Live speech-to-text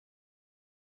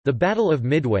The Battle of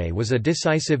Midway was a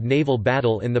decisive naval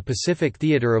battle in the Pacific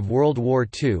theater of World War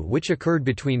II which occurred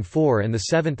between 4 and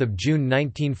 7 June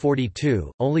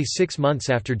 1942, only 6 months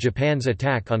after Japan's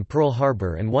attack on Pearl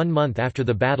Harbor and 1 month after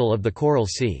the Battle of the Coral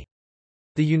Sea.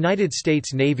 The United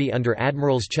States Navy under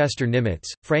Admirals Chester Nimitz,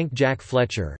 Frank Jack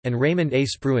Fletcher, and Raymond A.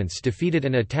 Spruance defeated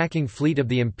an attacking fleet of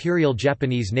the Imperial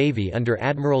Japanese Navy under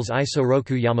Admirals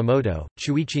Isoroku Yamamoto,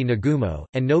 Chuichi Nagumo,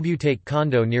 and Nobutake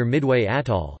Kondo near Midway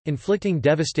Atoll, inflicting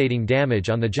devastating damage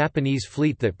on the Japanese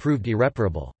fleet that proved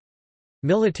irreparable.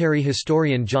 Military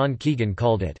historian John Keegan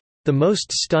called it, "the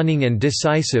most stunning and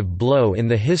decisive blow in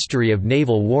the history of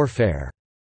naval warfare."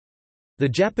 The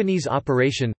Japanese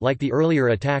operation, like the earlier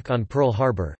attack on Pearl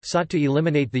Harbor, sought to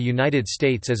eliminate the United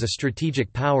States as a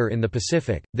strategic power in the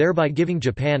Pacific, thereby giving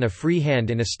Japan a free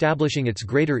hand in establishing its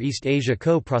Greater East Asia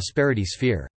Co-prosperity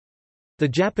sphere. The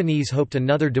Japanese hoped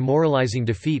another demoralizing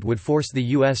defeat would force the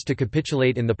U.S. to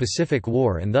capitulate in the Pacific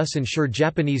War and thus ensure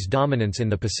Japanese dominance in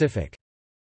the Pacific.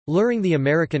 Luring the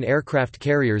American aircraft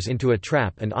carriers into a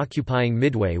trap and occupying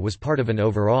Midway was part of an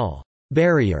overall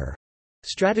barrier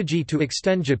strategy to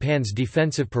extend Japan's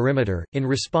defensive perimeter, in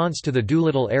response to the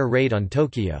Doolittle air raid on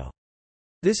Tokyo.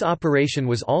 This operation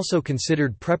was also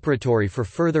considered preparatory for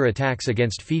further attacks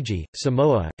against Fiji,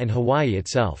 Samoa, and Hawaii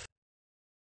itself.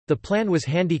 The plan was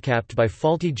handicapped by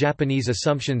faulty Japanese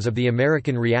assumptions of the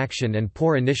American reaction and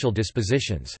poor initial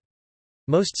dispositions.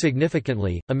 Most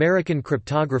significantly, American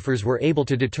cryptographers were able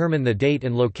to determine the date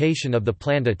and location of the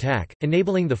planned attack,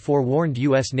 enabling the forewarned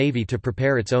U.S. Navy to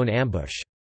prepare its own ambush.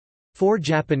 4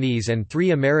 Japanese and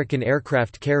 3 American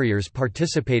aircraft carriers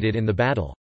participated in the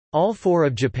battle. All 4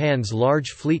 of Japan's large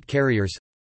fleet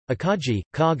carriers—Akagi,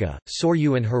 Kaga,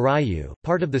 Soryu and Hiryu,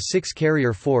 part of the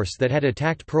 6-carrier force that had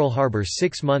attacked Pearl Harbor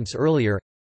 6 months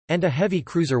earlier—and a heavy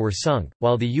cruiser were sunk,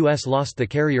 while the U.S. lost the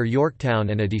carrier Yorktown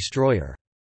and a destroyer.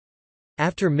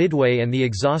 After Midway and the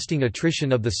exhausting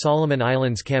attrition of the Solomon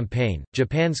Islands campaign,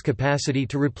 Japan's capacity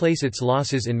to replace its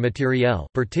losses in materiel,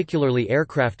 particularly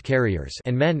aircraft carriers,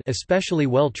 and men, especially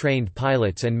well-trained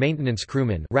pilots and maintenance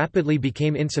crewmen, rapidly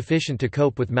became insufficient to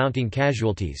cope with mounting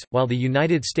casualties, while the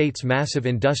United States' massive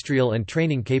industrial and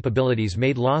training capabilities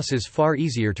made losses far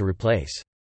easier to replace.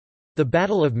 The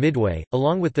Battle of Midway,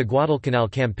 along with the Guadalcanal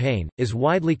campaign, is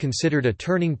widely considered a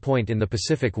turning point in the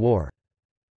Pacific War.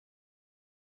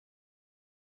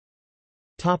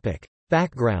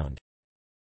 Background.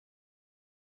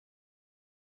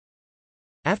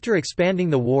 After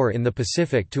expanding the war in the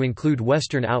Pacific to include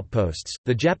Western outposts,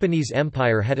 the Japanese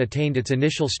Empire had attained its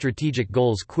initial strategic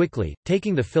goals quickly,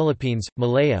 taking the Philippines,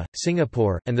 Malaya,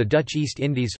 Singapore, and the Dutch East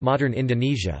Indies, modern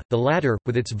Indonesia. The latter,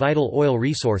 with its vital oil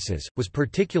resources, was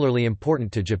particularly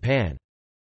important to Japan.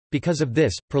 Because of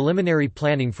this, preliminary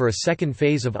planning for a second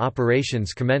phase of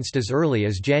operations commenced as early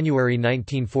as January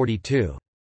 1942.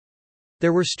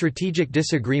 There were strategic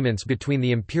disagreements between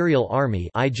the Imperial Army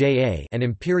 (IJA) and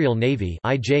Imperial Navy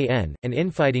 (IJN), and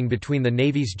infighting between the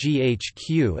Navy's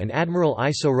GHQ and Admiral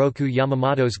Isoroku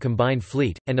Yamamoto's combined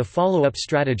fleet, and a follow-up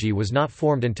strategy was not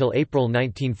formed until April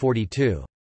 1942.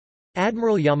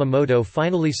 Admiral Yamamoto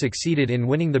finally succeeded in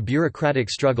winning the bureaucratic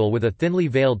struggle with a thinly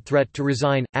veiled threat to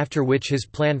resign, after which his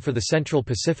plan for the Central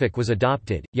Pacific was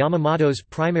adopted. Yamamoto's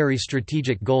primary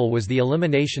strategic goal was the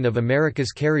elimination of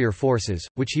America's carrier forces,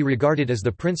 which he regarded as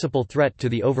the principal threat to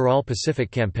the overall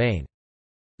Pacific campaign.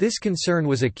 This concern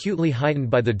was acutely heightened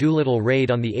by the Doolittle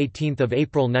raid on 18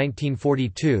 April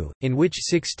 1942, in which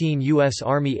 16 U.S.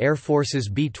 Army Air Force's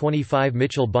B-25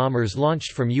 Mitchell bombers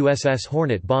launched from USS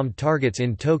Hornet bombed targets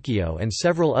in Tokyo and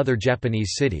several other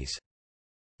Japanese cities.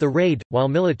 The raid, while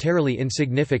militarily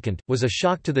insignificant, was a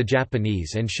shock to the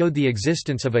Japanese and showed the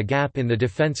existence of a gap in the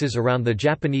defenses around the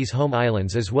Japanese home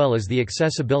islands as well as the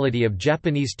accessibility of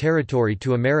Japanese territory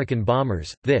to American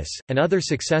bombers. This, and other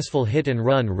successful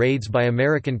hit-and-run raids by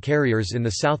American carriers in the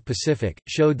South Pacific,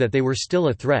 showed that they were still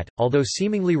a threat, although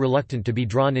seemingly reluctant to be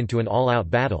drawn into an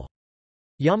all-out battle.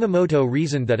 Yamamoto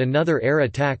reasoned that another air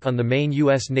attack on the main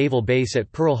U.S. naval base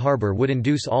at Pearl Harbor would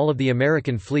induce all of the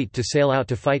American fleet to sail out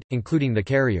to fight, including the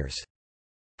carriers.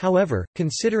 However,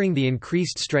 considering the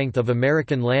increased strength of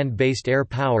American land-based air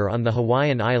power on the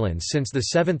Hawaiian Islands since the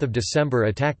 7th of December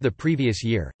attack the previous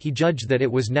year, he judged that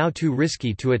it was now too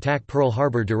risky to attack Pearl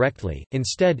Harbor directly.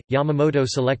 Instead, Yamamoto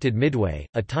selected Midway,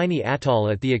 a tiny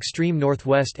atoll at the extreme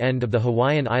northwest end of the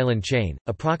Hawaiian island chain,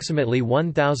 approximately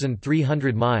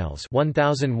 1,300 miles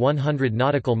 (1,100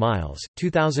 nautical miles,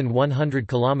 2,100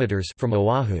 kilometers) from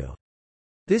Oahu.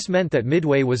 This meant that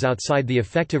Midway was outside the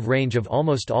effective range of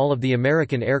almost all of the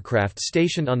American aircraft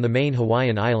stationed on the main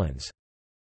Hawaiian Islands.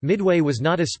 Midway was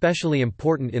not especially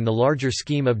important in the larger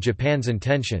scheme of Japan's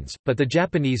intentions, but the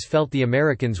Japanese felt the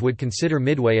Americans would consider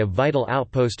Midway a vital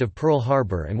outpost of Pearl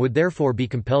Harbor and would therefore be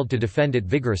compelled to defend it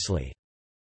vigorously.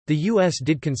 The U.S.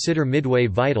 did consider Midway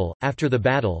vital. After the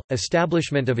battle,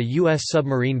 establishment of a U.S.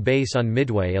 submarine base on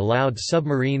Midway allowed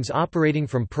submarines operating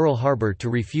from Pearl Harbor to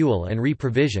refuel and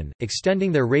reprovision,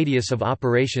 extending their radius of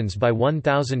operations by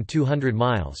 1,200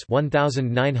 miles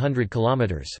 (1,900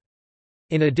 kilometers).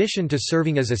 In addition to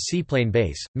serving as a seaplane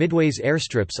base, Midway's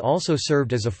airstrips also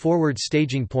served as a forward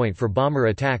staging point for bomber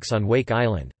attacks on Wake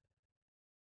Island.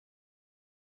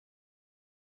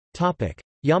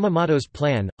 Yamamoto's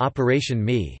plan, Operation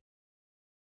Me.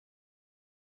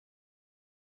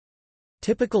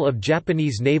 Typical of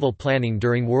Japanese naval planning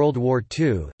during World War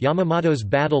II, Yamamoto's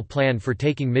battle plan for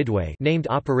taking Midway, named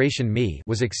Operation Me,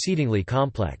 was exceedingly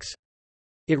complex.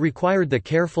 It required the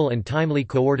careful and timely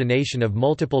coordination of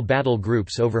multiple battle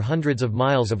groups over hundreds of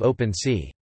miles of open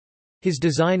sea. His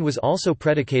design was also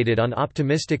predicated on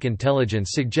optimistic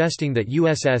intelligence suggesting that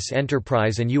USS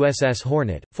Enterprise and USS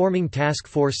Hornet, forming Task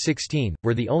Force 16,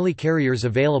 were the only carriers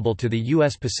available to the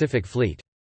U.S. Pacific Fleet.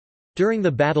 During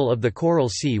the Battle of the Coral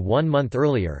Sea 1 month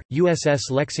earlier, USS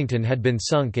Lexington had been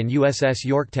sunk and USS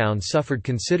Yorktown suffered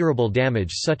considerable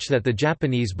damage such that the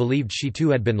Japanese believed she too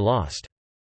had been lost.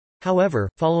 However,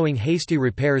 following hasty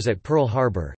repairs at Pearl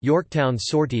Harbor, Yorktown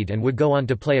sortied and would go on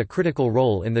to play a critical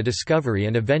role in the discovery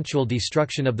and eventual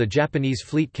destruction of the Japanese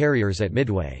fleet carriers at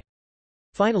Midway.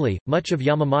 Finally, much of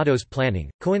Yamamoto's planning,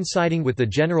 coinciding with the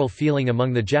general feeling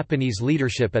among the Japanese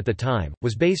leadership at the time,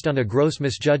 was based on a gross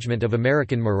misjudgment of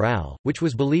American morale, which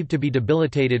was believed to be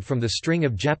debilitated from the string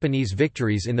of Japanese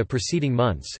victories in the preceding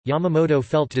months. Yamamoto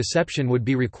felt deception would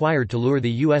be required to lure the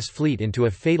U.S. fleet into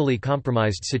a fatally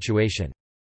compromised situation.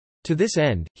 To this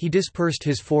end, he dispersed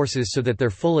his forces so that their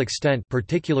full extent,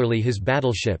 particularly his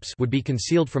battleships, would be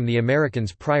concealed from the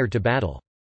Americans prior to battle.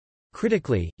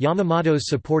 Critically, Yamamoto's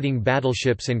supporting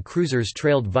battleships and cruisers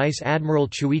trailed Vice Admiral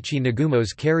Chuichi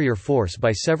Nagumo's carrier force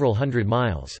by several hundred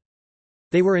miles.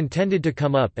 They were intended to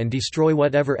come up and destroy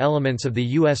whatever elements of the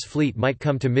U.S. fleet might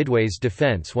come to Midway's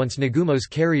defense once Nagumo's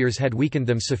carriers had weakened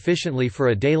them sufficiently for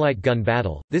a daylight gun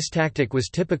battle. This tactic was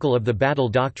typical of the battle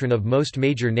doctrine of most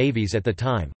major navies at the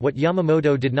time. What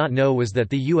Yamamoto did not know was that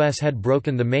the U.S. had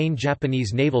broken the main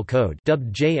Japanese naval code,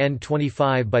 dubbed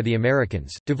JN-25 by the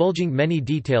Americans, divulging many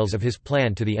details of his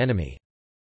plan to the enemy.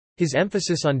 His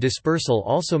emphasis on dispersal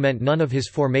also meant none of his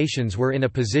formations were in a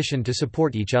position to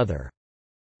support each other.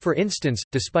 For instance,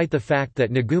 despite the fact that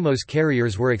Nagumo's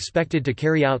carriers were expected to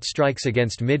carry out strikes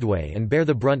against Midway and bear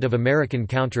the brunt of American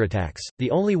counterattacks, the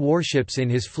only warships in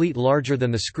his fleet larger than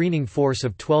the screening force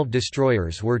of 12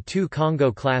 destroyers were 2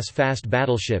 Congo-class fast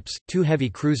battleships, 2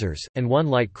 heavy cruisers, and 1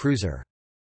 light cruiser.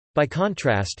 By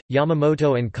contrast,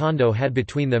 Yamamoto and Kondo had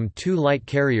between them 2 light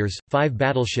carriers, 5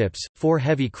 battleships, 4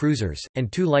 heavy cruisers,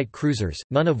 and 2 light cruisers,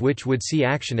 none of which would see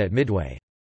action at Midway.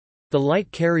 The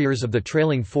light carriers of the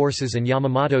trailing forces and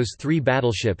Yamamoto's 3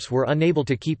 battleships were unable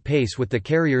to keep pace with the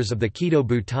carriers of the Kido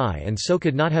Butai and so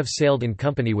could not have sailed in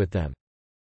company with them.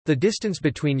 The distance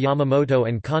between Yamamoto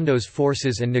and Kondo's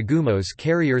forces and Nagumo's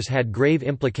carriers had grave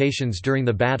implications during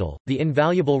the battle. The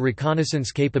invaluable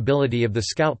reconnaissance capability of the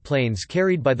scout planes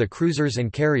carried by the cruisers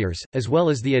and carriers, as well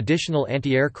as the additional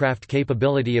anti-aircraft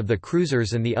capability of the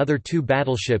cruisers and the other 2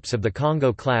 battleships of the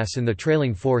Congo class in the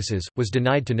trailing forces, was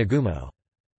denied to Nagumo.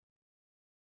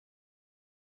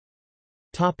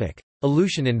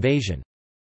 Aleutian invasion.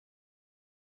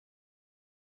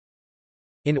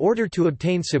 In order to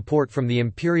obtain support from the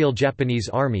Imperial Japanese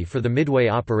Army for the Midway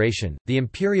operation, the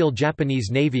Imperial Japanese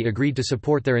Navy agreed to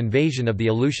support their invasion of the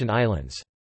Aleutian Islands.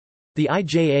 The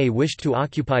IJA wished to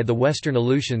occupy the western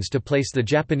Aleutians to place the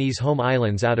Japanese home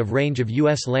islands out of range of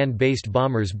U.S. land-based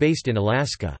bombers based in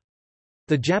Alaska.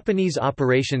 The Japanese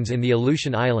operations in the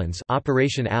Aleutian Islands,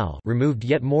 Operation AL, removed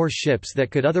yet more ships that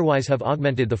could otherwise have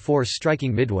augmented the force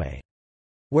striking Midway.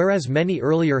 Whereas many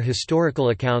earlier historical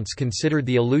accounts considered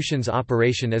the Aleutians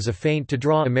operation as a feint to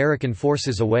draw American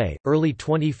forces away, early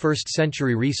 21st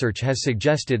century research has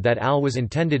suggested that AL was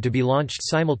intended to be launched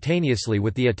simultaneously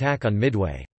with the attack on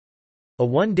Midway. A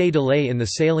 1-day delay in the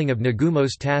sailing of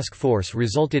Nagumo's task force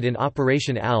resulted in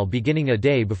Operation AL beginning a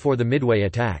day before the Midway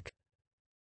attack.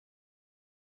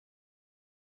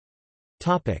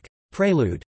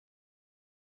 Prelude.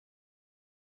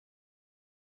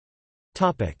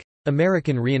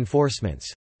 American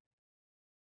reinforcements.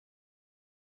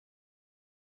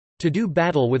 To do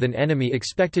battle with an enemy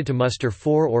expected to muster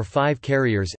 4 or 5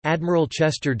 carriers, Admiral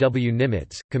Chester W.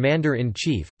 Nimitz,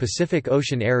 Commander-in-Chief, Pacific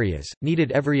Ocean Areas,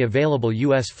 needed every available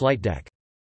U.S. flight deck.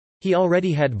 He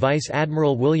already had Vice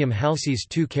Admiral William Halsey's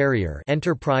two-carrier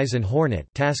Enterprise and Hornet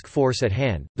task force at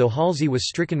hand, though Halsey was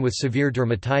stricken with severe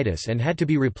dermatitis and had to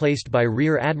be replaced by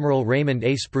Rear Admiral Raymond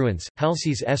A. Spruance,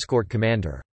 Halsey's escort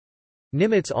commander.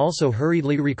 Nimitz also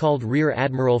hurriedly recalled Rear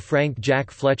Admiral Frank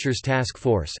Jack Fletcher's task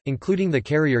force, including the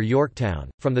carrier Yorktown,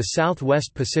 from the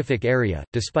southwest Pacific area,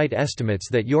 despite estimates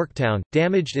that Yorktown,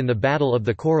 damaged in the Battle of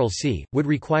the Coral Sea, would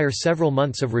require several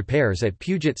months of repairs at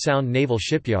Puget Sound Naval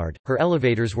Shipyard. Her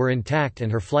elevators were intact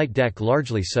and her flight deck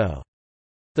largely so.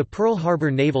 The Pearl Harbor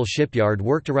Naval Shipyard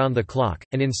worked around the clock,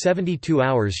 and in 72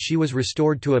 hours she was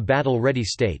restored to a battle-ready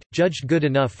state, judged good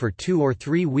enough for 2 or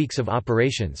 3 weeks of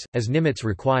operations, as Nimitz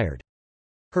required.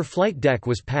 Her flight deck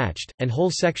was patched, and whole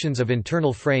sections of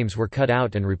internal frames were cut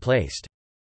out and replaced.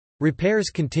 Repairs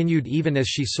continued even as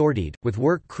she sortied, with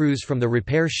work crews from the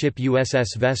repair ship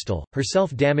USS Vestal,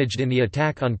 herself damaged in the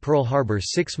attack on Pearl Harbor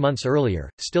 6 months earlier,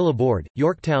 still aboard.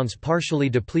 Yorktown's partially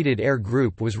depleted air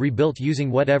group was rebuilt using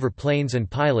whatever planes and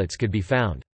pilots could be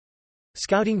found.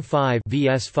 Scouting 5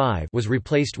 (VS-5) was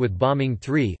replaced with Bombing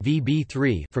 3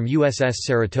 (VB-3) from USS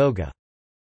Saratoga.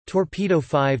 Torpedo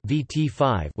 5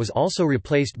 (VT-5) was also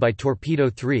replaced by Torpedo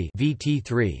 3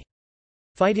 (VT-3).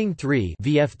 Fighting 3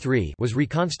 (VF-3) was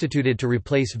reconstituted to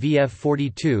replace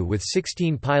VF-42 with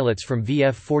 16 pilots from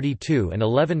VF-42 and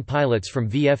 11 pilots from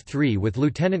VF-3 with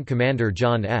Lieutenant Commander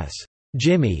John S.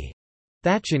 Jimmy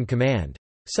Thatch in command.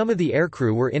 Some of the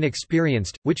aircrew were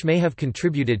inexperienced, which may have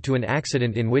contributed to an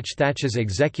accident in which Thatch's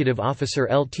executive officer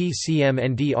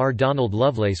LTCM-NDR Donald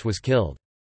Lovelace was killed.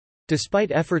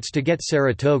 Despite efforts to get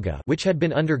Saratoga, which had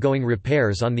been undergoing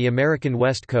repairs on the American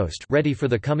West Coast, ready for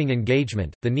the coming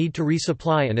engagement, the need to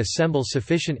resupply and assemble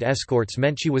sufficient escorts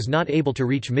meant she was not able to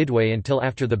reach Midway until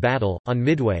after the battle. On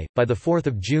Midway, by the 4th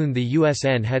of June, the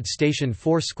USN had stationed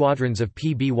 4 squadrons of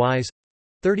PBYs,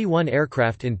 31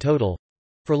 aircraft in total,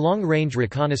 for long-range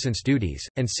reconnaissance duties,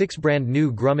 and 6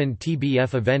 brand-new Grumman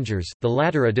TBF Avengers, the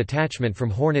latter a detachment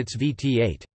from Hornet's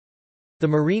VT-8. The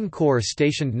Marine Corps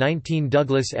stationed 19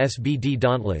 Douglas SBD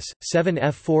Dauntless, 7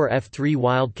 F-4 F-3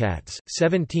 Wildcats,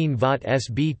 17 Vought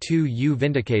SB-2U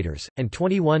Vindicators, and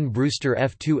 21 Brewster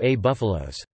F-2A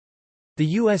Buffaloes.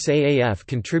 The USAAF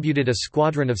contributed a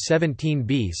squadron of 17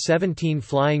 B-17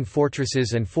 Flying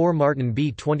Fortresses and 4 Martin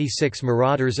B-26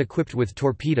 Marauders equipped with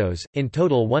torpedoes, in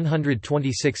total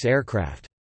 126 aircraft.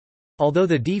 Although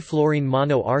the D-fluorine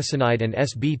monoarsenide and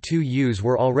SB-2Us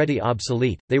were already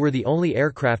obsolete, they were the only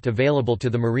aircraft available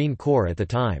to the Marine Corps at the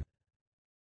time.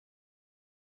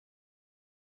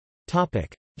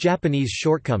 Japanese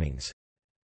shortcomings.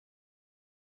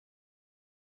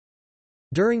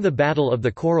 During the Battle of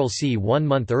the Coral Sea 1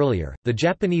 month earlier, the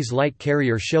Japanese light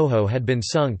carrier Shoho had been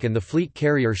sunk and the fleet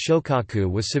carrier Shokaku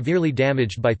was severely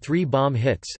damaged by 3 bomb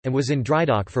hits, and was in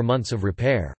drydock for months of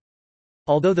repair.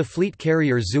 Although the fleet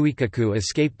carrier Zuikaku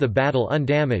escaped the battle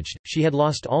undamaged, she had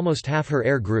lost almost half her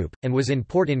air group, and was in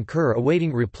Port Incur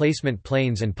awaiting replacement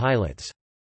planes and pilots.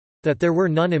 That there were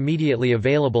none immediately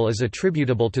available is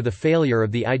attributable to the failure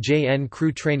of the IJN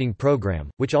crew training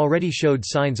program, which already showed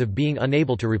signs of being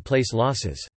unable to replace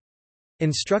losses.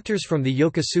 Instructors from the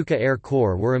Yokosuka Air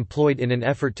Corps were employed in an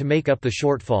effort to make up the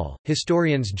shortfall.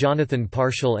 Historians Jonathan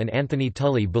Parshall and Anthony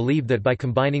Tully believe that by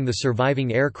combining the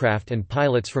surviving aircraft and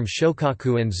pilots from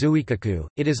Shokaku and Zuikaku,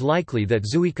 it is likely that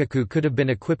Zuikaku could have been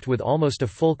equipped with almost a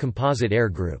full composite air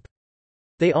group.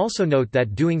 They also note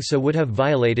that doing so would have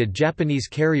violated Japanese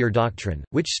carrier doctrine,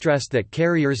 which stressed that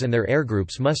carriers and their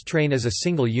airgroups must train as a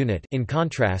single unit. In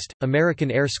contrast, American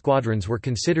air squadrons were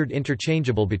considered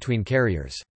interchangeable between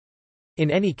carriers. In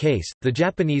any case, the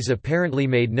Japanese apparently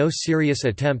made no serious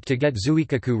attempt to get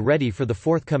Zuikaku ready for the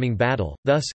forthcoming battle,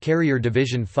 thus, Carrier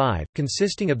Division 5,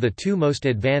 consisting of the 2 most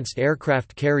advanced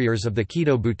aircraft carriers of the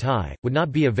Kido Butai, would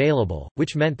not be available,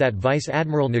 which meant that Vice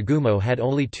Admiral Nagumo had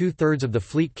only 2/3 of the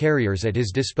fleet carriers at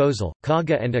his disposal,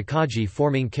 Kaga and Akagi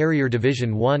forming Carrier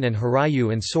Division 1 and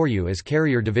Hiryu and Soryu as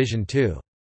Carrier Division 2.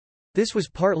 This was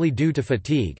partly due to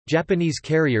fatigue. Japanese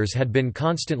carriers had been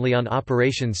constantly on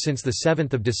operations since 7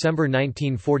 December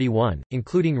 1941,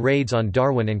 including raids on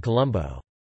Darwin and Colombo.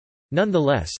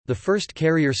 Nonetheless, the 1st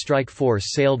Carrier Strike Force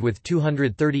sailed with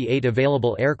 238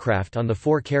 available aircraft on the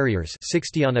 4 carriers,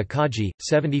 60 on Akagi,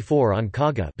 74 on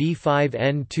Kaga,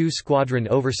 B-5N-2 Squadron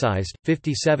oversized,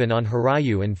 57 on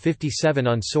Hiryu and 57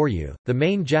 on Soryu. The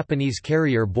main Japanese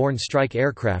carrier-borne strike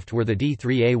aircraft were the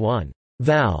D-3A-1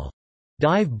 Val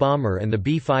dive bomber and the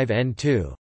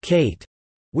B-5N-2 Kate,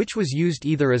 which was used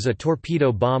either as a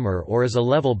torpedo bomber or as a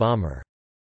level bomber.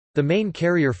 The main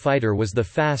carrier fighter was the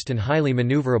fast and highly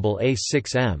maneuverable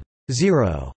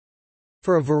A-6M-0.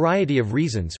 For a variety of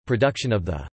reasons, production of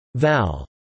the Val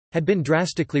had been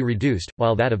drastically reduced,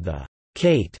 while that of the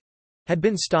Kate had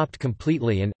been stopped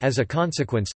completely and, as a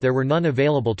consequence, there were none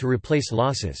available to replace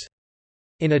losses.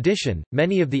 In addition,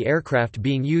 many of the aircraft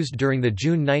being used during the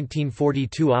June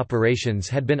 1942 operations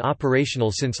had been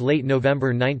operational since late November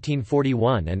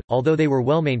 1941 and, although they were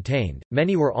well maintained,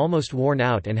 many were almost worn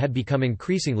out and had become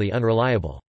increasingly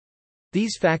unreliable.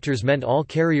 These factors meant all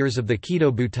carriers of the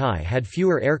Kido Butai had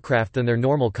fewer aircraft than their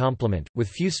normal complement, with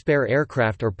few spare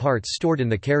aircraft or parts stored in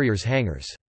the carrier's hangars.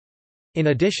 In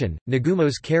addition,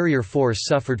 Nagumo's carrier force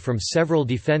suffered from several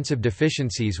defensive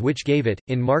deficiencies which gave it,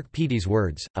 in Mark Petey's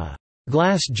words, a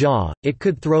glass jaw, it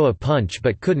could throw a punch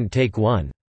but couldn't take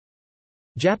one.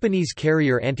 Japanese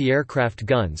carrier anti-aircraft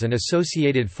guns and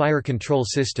associated fire control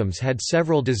systems had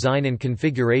several design and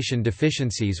configuration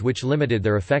deficiencies which limited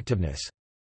their effectiveness.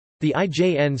 The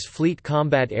IJN's Fleet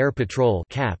Combat Air Patrol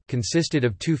 (CAP) consisted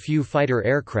of too few fighter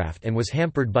aircraft and was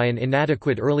hampered by an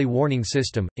inadequate early warning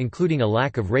system, including a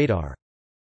lack of radar.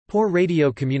 Poor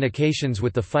radio communications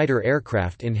with the fighter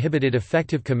aircraft inhibited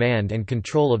effective command and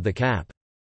control of the CAP.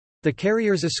 The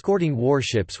carriers escorting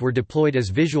warships were deployed as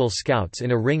visual scouts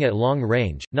in a ring at long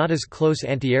range, not as close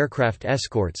anti-aircraft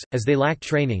escorts, as they lacked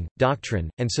training, doctrine,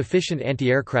 and sufficient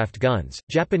anti-aircraft guns.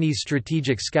 Japanese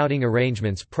strategic scouting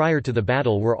arrangements prior to the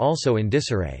battle were also in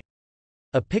disarray.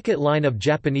 A picket line of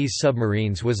Japanese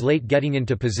submarines was late getting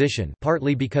into position,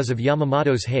 partly because of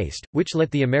Yamamoto's haste, which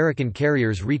let the American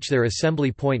carriers reach their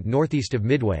assembly point northeast of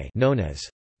Midway, known as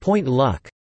Point Luck,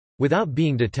 without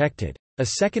being detected. A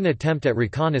second attempt at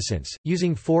reconnaissance,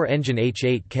 using 4-engine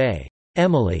H-8K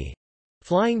Emily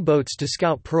flying boats to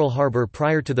scout Pearl Harbor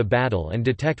prior to the battle and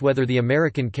detect whether the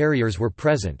American carriers were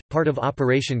present, part of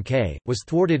Operation K, was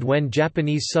thwarted when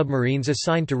Japanese submarines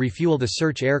assigned to refuel the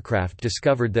search aircraft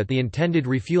discovered that the intended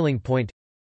refueling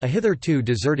point—a hitherto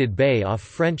deserted bay off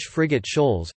French frigate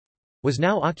Shoals—was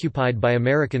now occupied by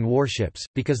American warships,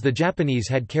 because the Japanese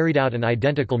had carried out an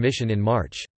identical mission in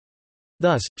March.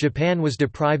 Thus, Japan was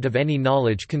deprived of any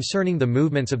knowledge concerning the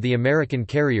movements of the American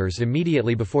carriers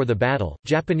immediately before the battle.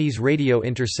 Japanese radio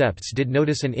intercepts did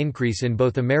notice an increase in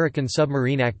both American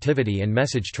submarine activity and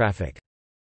message traffic.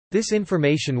 This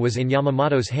information was in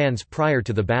Yamamoto's hands prior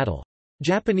to the battle.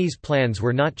 Japanese plans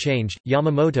were not changed.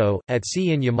 Yamamoto, at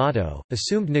sea in Yamato,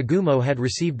 assumed Nagumo had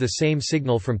received the same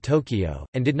signal from Tokyo,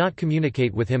 and did not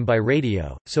communicate with him by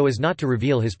radio, so as not to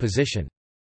reveal his position.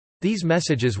 These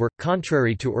messages were,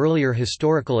 contrary to earlier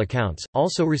historical accounts,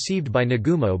 also received by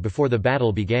Nagumo before the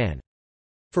battle began.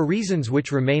 For reasons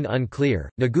which remain unclear,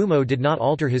 Nagumo did not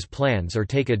alter his plans or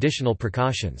take additional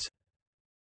precautions.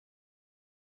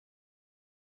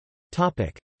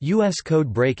 U.S.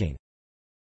 code breaking.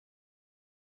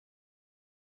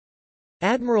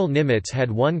 Admiral Nimitz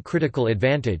had one critical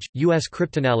advantage: U.S.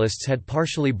 cryptanalysts had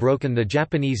partially broken the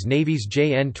Japanese Navy's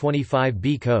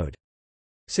JN-25B code.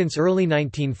 Since early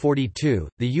 1942,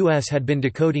 the U.S. had been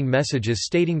decoding messages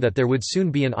stating that there would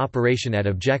soon be an operation at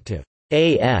Objective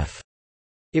AF.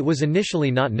 It was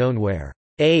initially not known where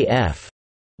AF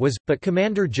was, but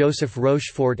Commander Joseph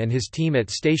Rochefort and his team at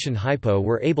Station Hypo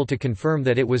were able to confirm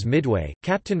that it was Midway.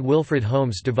 Captain Wilfred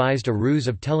Holmes devised a ruse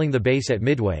of telling the base at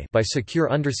Midway by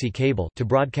secure undersea cable to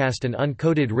broadcast an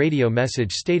uncoded radio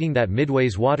message stating that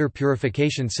Midway's water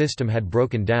purification system had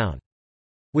broken down.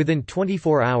 Within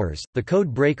 24 hours, the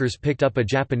code breakers picked up a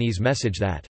Japanese message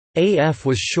that AF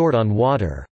was short on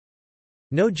water.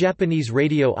 No Japanese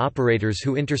radio operators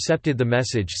who intercepted the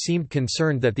message seemed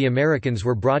concerned that the Americans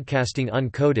were broadcasting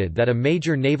uncoded that a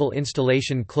major naval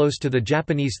installation close to the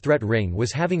Japanese threat ring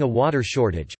was having a water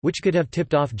shortage, which could have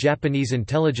tipped off Japanese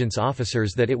intelligence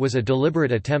officers that it was a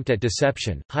deliberate attempt at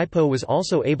deception. Hypo was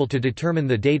also able to determine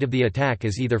the date of the attack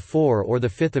as either 4 or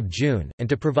 5 June, and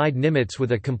to provide Nimitz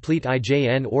with a complete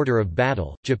IJN order of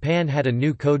battle. Japan had a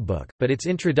new codebook, but its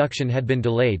introduction had been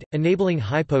delayed, enabling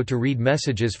Hypo to read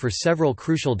messages for several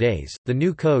crucial days. The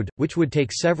new code, which would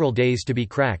take several days to be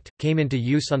cracked, came into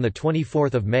use on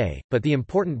 24 May, but the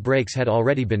important breaks had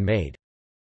already been made.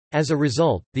 As a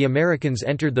result, the Americans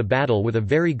entered the battle with a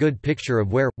very good picture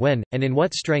of where, when, and in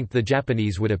what strength the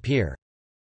Japanese would appear.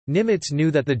 Nimitz knew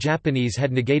that the Japanese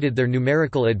had negated their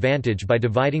numerical advantage by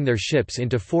dividing their ships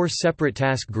into 4 separate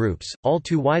task groups, all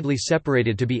too widely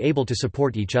separated to be able to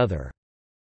support each other.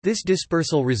 This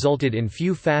dispersal resulted in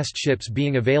few fast ships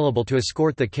being available to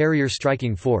escort the carrier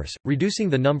striking force, reducing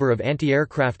the number of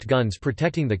anti-aircraft guns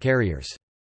protecting the carriers.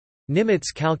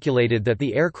 Nimitz calculated that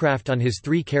the aircraft on his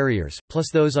 3 carriers,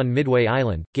 plus those on Midway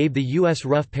Island, gave the U.S.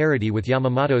 rough parity with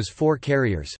Yamamoto's 4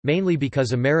 carriers, mainly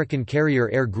because American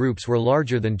carrier air groups were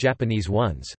larger than Japanese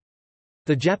ones.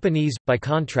 The Japanese, by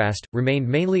contrast, remained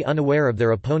mainly unaware of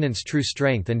their opponent's true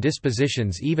strength and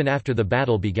dispositions even after the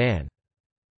battle began.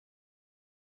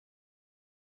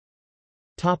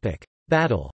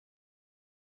 Battle.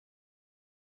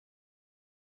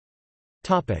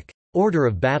 Order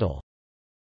of battle.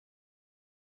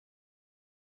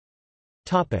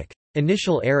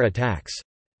 Initial air attacks.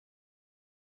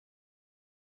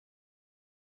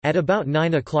 At about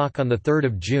 9 o'clock on 3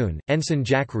 June, Ensign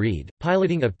Jack Reed,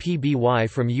 piloting a PBY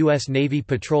from U.S. Navy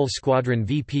Patrol Squadron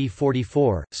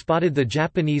VP-44, spotted the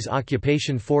Japanese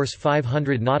occupation force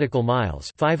 500 nautical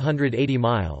miles (580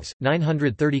 miles,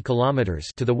 930 kilometers)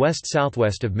 to the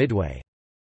west-southwest of Midway.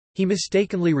 He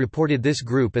mistakenly reported this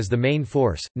group as the main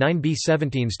force. 9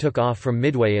 B-17s took off from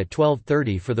Midway at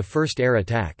 12:30 for the first air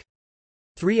attack.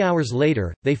 3 hours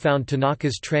later, they found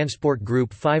Tanaka's transport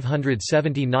group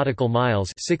 570 nautical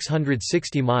miles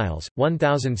 (660 miles,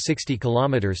 1060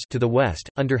 kilometers) to the west.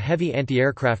 Under heavy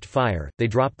anti-aircraft fire, they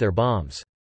dropped their bombs.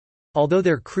 Although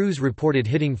their crews reported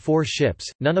hitting 4 ships,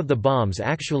 none of the bombs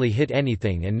actually hit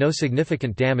anything and no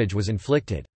significant damage was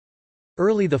inflicted.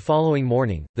 Early the following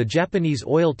morning, the Japanese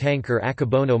oil tanker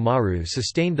Akebono Maru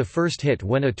sustained the first hit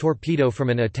when a torpedo from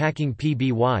an attacking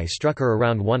PBY struck her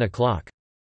around 1 o'clock.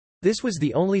 This was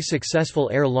the only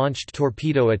successful air-launched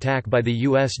torpedo attack by the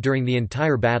U.S. during the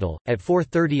entire battle. At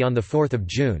 4:30 on 4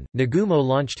 June, Nagumo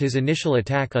launched his initial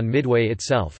attack on Midway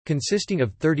itself, consisting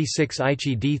of 36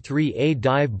 Aichi D-3A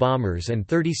dive bombers and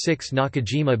 36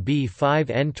 Nakajima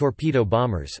B-5N torpedo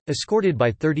bombers, escorted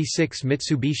by 36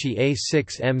 Mitsubishi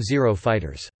A-6M0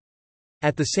 fighters.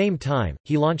 At the same time,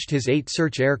 he launched his 8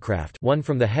 search aircraft, one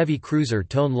from the heavy cruiser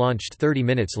Tone launched 30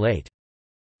 minutes late.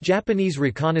 Japanese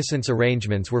reconnaissance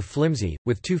arrangements were flimsy,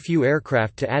 with too few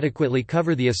aircraft to adequately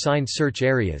cover the assigned search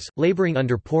areas, laboring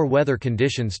under poor weather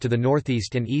conditions to the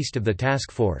northeast and east of the task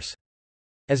force.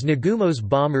 As Nagumo's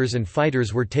bombers and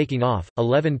fighters were taking off,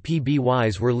 11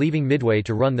 PBYs were leaving Midway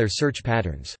to run their search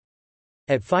patterns.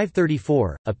 At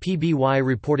 5:34, a PBY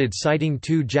reported sighting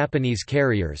 2 Japanese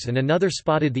carriers and another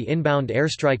spotted the inbound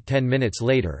airstrike. 10 minutes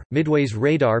later, Midway's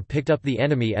radar picked up the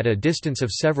enemy at a distance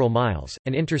of several miles,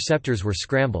 and interceptors were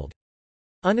scrambled.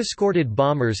 Unescorted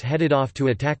bombers headed off to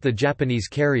attack the Japanese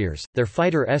carriers, their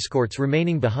fighter escorts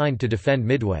remaining behind to defend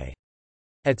Midway.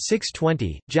 At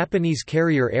 6:20, Japanese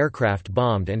carrier aircraft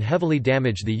bombed and heavily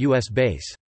damaged the U.S.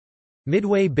 base.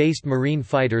 Midway-based Marine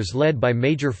fighters led by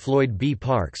Major Floyd B.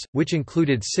 Parks, which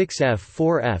included 6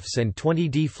 F-4Fs and 20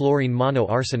 D-fluorine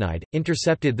monoarsenide,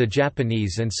 intercepted the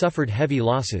Japanese and suffered heavy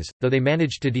losses, though they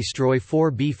managed to destroy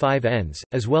 4 B-5Ns,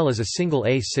 as well as a single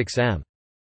A-6M.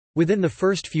 Within the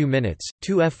first few minutes,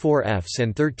 2 F-4Fs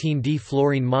and 13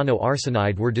 D-fluorine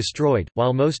monoarsenide were destroyed,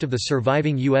 while most of the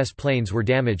surviving U.S. planes were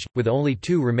damaged, with only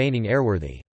 2 remaining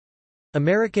airworthy.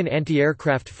 American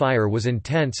anti-aircraft fire was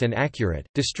intense and accurate,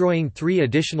 destroying 3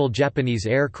 additional Japanese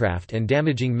aircraft and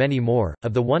damaging many more.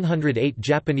 Of the 108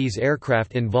 Japanese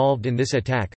aircraft involved in this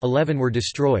attack, 11 were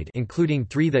destroyed, including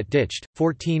 3 that ditched,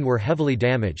 14 were heavily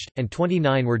damaged, and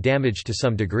 29 were damaged to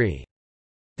some degree.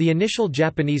 The initial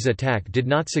Japanese attack did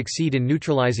not succeed in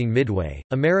neutralizing Midway.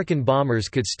 American bombers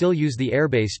could still use the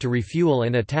airbase to refuel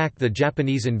and attack the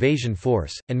Japanese invasion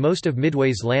force, and most of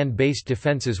Midway's land-based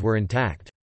defenses were intact.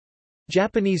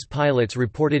 Japanese pilots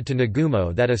reported to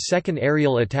Nagumo that a second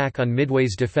aerial attack on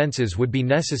Midway's defenses would be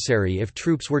necessary if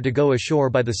troops were to go ashore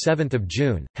by 7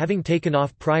 June. Having taken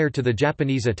off prior to the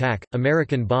Japanese attack,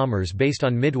 American bombers based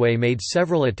on Midway made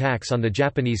several attacks on the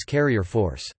Japanese carrier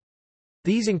force.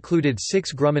 These included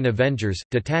 6 Grumman Avengers,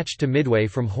 detached to Midway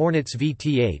from Hornets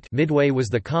VT-8. Midway was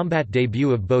the combat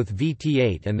debut of both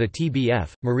VT-8 and the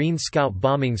TBF, Marine Scout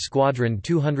Bombing Squadron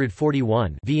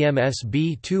 241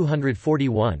 VMSB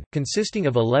 241, consisting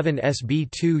of 11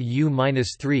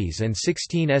 SB-2U-3s and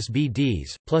 16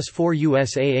 SBDs, plus 4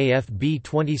 USAAF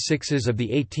B-26s of the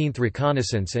 18th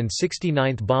Reconnaissance and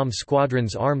 69th Bomb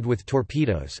Squadrons armed with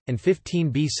torpedoes, and 15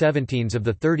 B-17s of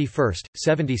the 31st,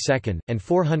 72nd, and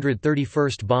 431st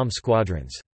Bomb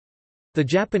Squadrons. The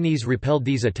Japanese repelled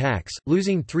these attacks,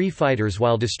 losing 3 fighters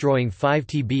while destroying 5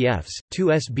 TBFs, 2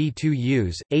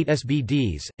 SB-2Us, 8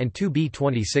 SBDs, and 2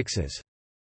 B-26s.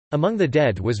 Among the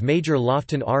dead was Major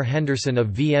Lofton R. Henderson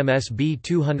of VMSB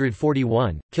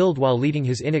 241, killed while leading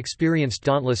his inexperienced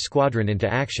Dauntless Squadron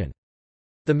into action.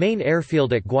 The main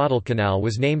airfield at Guadalcanal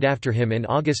was named after him in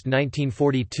August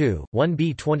 1942. 1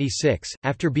 B-26,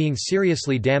 after being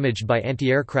seriously damaged by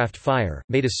anti-aircraft fire,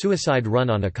 made a suicide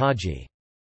run on Akagi.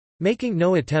 Making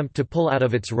no attempt to pull out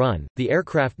of its run, the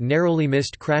aircraft narrowly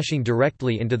missed crashing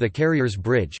directly into the carrier's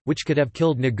bridge, which could have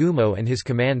killed Nagumo and his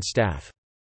command staff.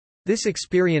 This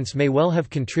experience may well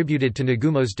have contributed to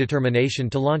Nagumo's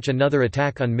determination to launch another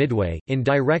attack on Midway, in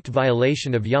direct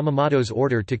violation of Yamamoto's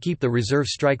order to keep the reserve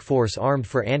strike force armed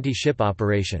for anti-ship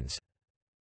operations.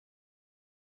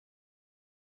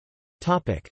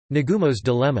 Nagumo's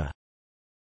dilemma.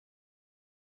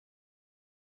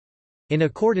 In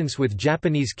accordance with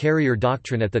Japanese carrier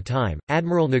doctrine at the time,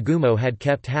 Admiral Nagumo had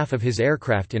kept half of his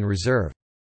aircraft in reserve.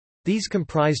 These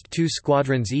comprised 2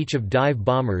 squadrons each of dive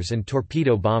bombers and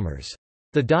torpedo bombers.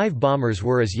 The dive bombers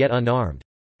were as yet unarmed.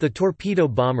 The torpedo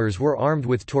bombers were armed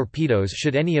with torpedoes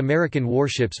should any American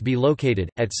warships be located.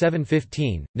 At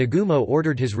 7:15, Nagumo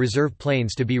ordered his reserve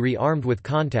planes to be rearmed with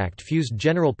contact-fused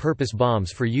general-purpose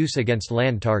bombs for use against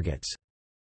land targets.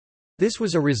 This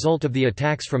was a result of the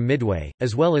attacks from Midway,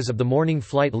 as well as of the morning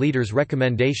flight leader's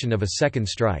recommendation of a second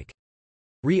strike.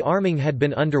 Rearming had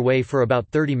been underway for about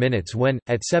 30 minutes when,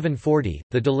 at 7:40,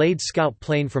 the delayed scout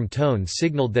plane from Tone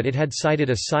signaled that it had sighted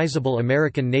a sizable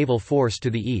American naval force to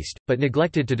the east, but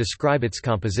neglected to describe its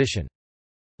composition.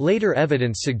 Later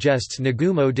evidence suggests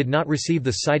Nagumo did not receive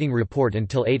the sighting report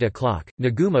until 8 o'clock.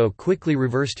 Nagumo quickly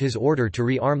reversed his order to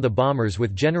rearm the bombers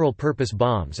with general-purpose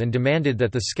bombs and demanded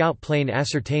that the scout plane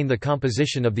ascertain the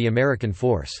composition of the American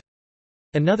force.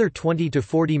 Another 20 to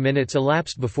 40 minutes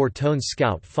elapsed before Tone's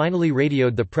scout finally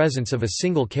radioed the presence of a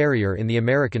single carrier in the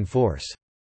American force.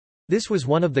 This was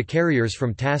one of the carriers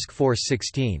from Task Force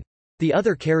 16. The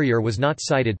other carrier was not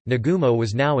sighted. Nagumo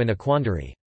was now in a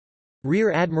quandary.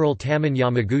 Rear Admiral Taman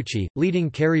Yamaguchi,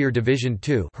 leading Carrier Division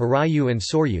 2 Hiryu and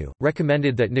Soryu,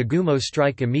 recommended that Nagumo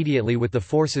strike immediately with the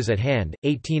forces at hand,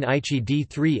 18 Aichi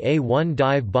D-3A-1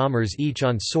 dive bombers each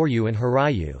on Soryu and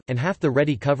Hiryu, and half the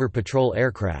ready cover patrol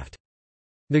aircraft.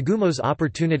 Nagumo's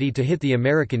opportunity to hit the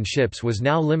American ships was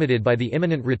now limited by the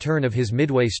imminent return of his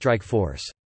Midway strike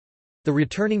force. The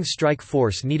returning strike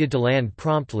force needed to land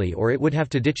promptly or it would have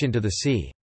to ditch into the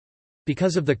sea.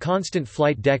 Because of the constant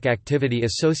flight deck activity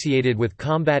associated with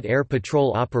combat air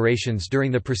patrol operations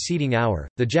during the preceding hour,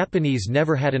 the Japanese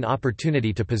never had an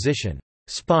opportunity to position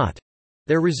spot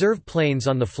their reserve planes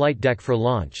on the flight deck for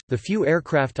launch. The few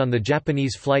aircraft on the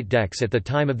Japanese flight decks at the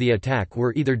time of the attack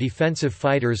were either defensive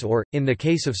fighters or, in the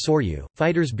case of Soryu,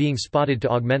 fighters being spotted to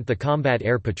augment the combat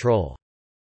air patrol.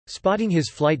 Spotting his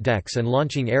flight decks and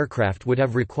launching aircraft would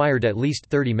have required at least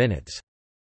 30 minutes.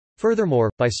 Furthermore,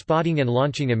 by spotting and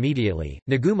launching immediately,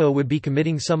 Nagumo would be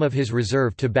committing some of his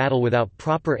reserve to battle without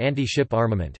proper anti-ship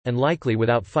armament, and likely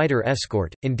without fighter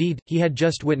escort. Indeed, he had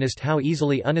just witnessed how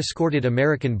easily unescorted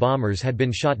American bombers had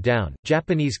been shot down.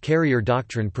 Japanese carrier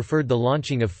doctrine preferred the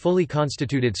launching of fully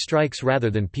constituted strikes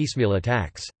rather than piecemeal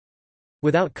attacks.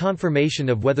 Without confirmation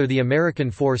of whether the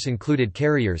American force included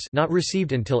carriers not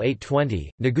received until 8:20,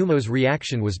 Nagumo's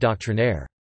reaction was doctrinaire.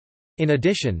 In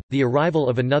addition, the arrival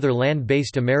of another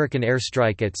land-based American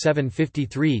airstrike at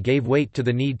 7:53 gave weight to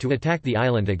the need to attack the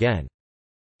island again.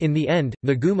 In the end,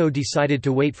 Nagumo decided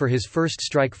to wait for his first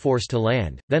strike force to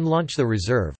land, then launch the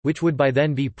reserve, which would by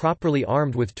then be properly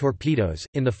armed with torpedoes.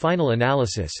 In the final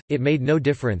analysis, it made no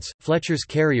difference. Fletcher's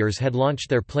carriers had launched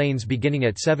their planes beginning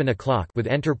at 7 o'clock, with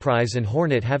Enterprise and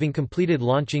Hornet having completed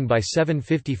launching by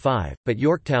 7:55, but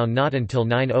Yorktown not until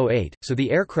 9:08, so the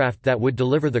aircraft that would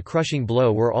deliver the crushing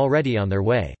blow were already on their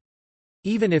way.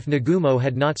 Even if Nagumo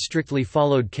had not strictly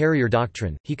followed carrier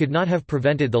doctrine, he could not have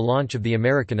prevented the launch of the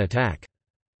American attack.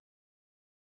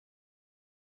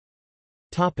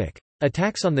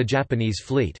 Attacks on the Japanese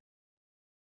fleet.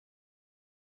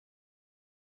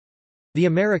 The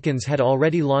Americans had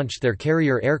already launched their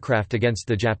carrier aircraft against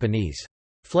the Japanese.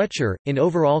 Fletcher, in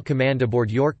overall command aboard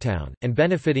Yorktown, and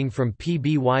benefiting from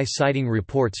PBY sighting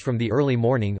reports from the early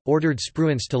morning, ordered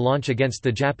Spruance to launch against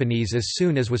the Japanese as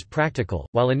soon as was practical,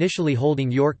 while initially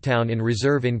holding Yorktown in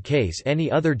reserve in case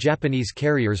any other Japanese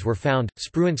carriers were found.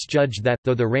 Spruance judged that,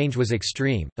 though the range was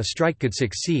extreme, a strike could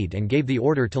succeed and gave the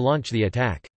order to launch the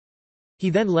attack. He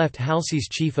then left Halsey's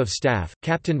Chief of Staff,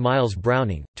 Captain Miles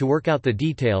Browning, to work out the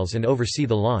details and oversee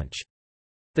the launch.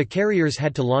 The carriers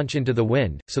had to launch into the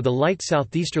wind, so the light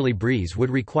southeasterly breeze would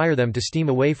require them to steam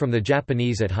away from the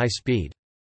Japanese at high speed.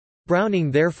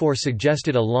 Browning therefore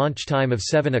suggested a launch time of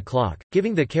 7 o'clock,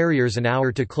 giving the carriers an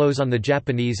hour to close on the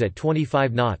Japanese at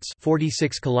 25 knots,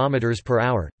 46 km per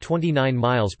hour, 29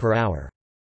 miles per hour.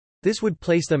 This would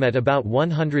place them at about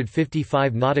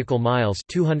 155 nautical miles,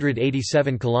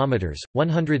 287 kilometers,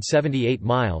 178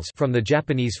 miles from the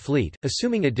Japanese fleet,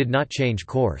 assuming it did not change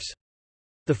course.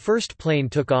 The first plane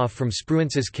took off from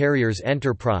Spruance's carriers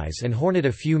Enterprise and Hornet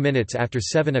a few minutes after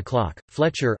 7 o'clock.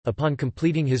 Fletcher, upon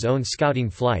completing his own scouting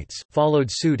flights, followed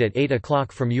suit at 8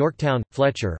 o'clock from Yorktown.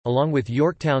 Fletcher, along with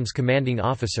Yorktown's commanding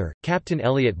officer, Captain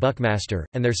Elliot Buckmaster,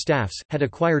 and their staffs, had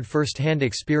acquired first-hand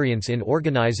experience in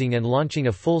organizing and launching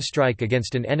a full strike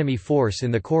against an enemy force in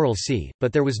the Coral Sea,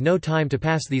 but there was no time to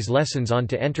pass these lessons on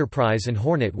to Enterprise and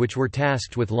Hornet, which were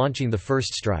tasked with launching the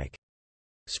first strike.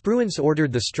 Spruance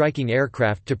ordered the striking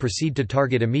aircraft to proceed to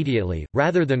target immediately,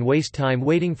 rather than waste time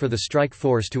waiting for the strike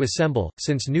force to assemble,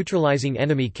 since neutralizing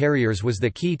enemy carriers was the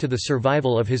key to the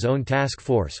survival of his own task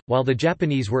force. While the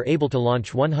Japanese were able to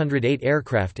launch 108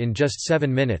 aircraft in just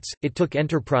 7 minutes, it took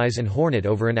Enterprise and Hornet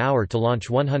over an hour to launch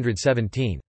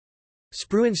 117.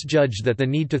 Spruance judged that the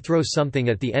need to throw something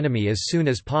at the enemy as soon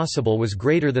as possible was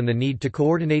greater than the need to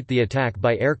coordinate the attack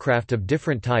by aircraft of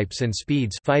different types and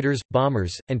speeds, fighters,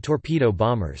 bombers, and torpedo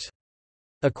bombers.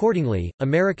 Accordingly,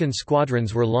 American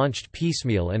squadrons were launched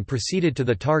piecemeal and proceeded to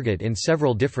the target in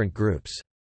several different groups.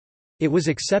 It was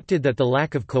accepted that the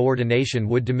lack of coordination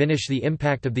would diminish the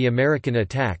impact of the American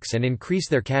attacks and increase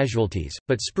their casualties,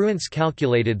 but Spruance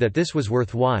calculated that this was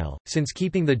worthwhile, since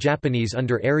keeping the Japanese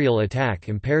under aerial attack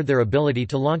impaired their ability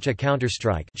to launch a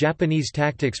counterstrike. Japanese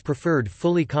tactics preferred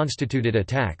fully constituted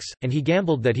attacks, and he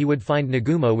gambled that he would find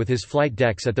Nagumo with his flight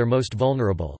decks at their most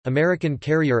vulnerable. American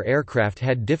carrier aircraft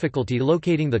had difficulty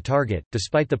locating the target,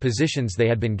 despite the positions they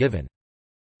had been given.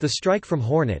 The strike from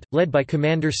Hornet, led by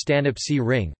Commander Stanhope C.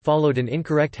 Ring, followed an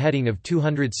incorrect heading of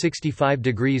 265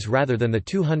 degrees rather than the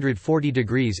 240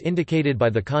 degrees indicated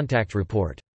by the contact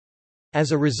report.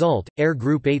 As a result, Air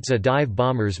Group 8's dive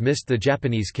bombers missed the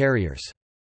Japanese carriers.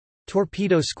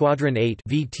 Torpedo Squadron 8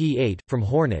 (VT-8) from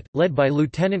Hornet, led by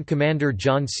Lieutenant Commander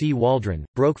John C. Waldron,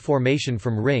 broke formation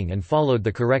from Ring and followed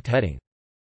the correct heading.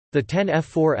 The 10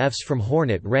 F-4Fs from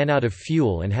Hornet ran out of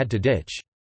fuel and had to ditch.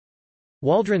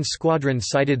 Waldron's squadron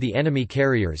sighted the enemy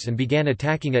carriers and began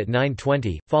attacking at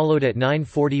 9:20, followed at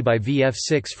 9:40 by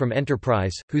VF-6 from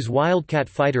Enterprise, whose Wildcat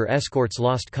fighter escorts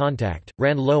lost contact,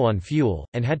 ran low on fuel,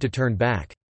 and had to turn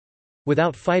back.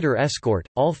 Without fighter escort,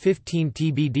 all 15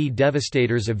 TBD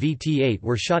Devastators of VT-8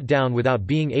 were shot down without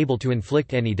being able to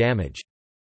inflict any damage.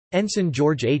 Ensign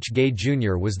George H. Gay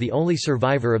Jr. was the only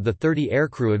survivor of the 30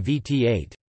 aircrew of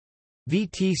VT-8.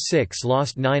 VT-6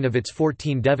 lost 9 of its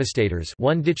 14 Devastators,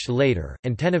 one ditched later,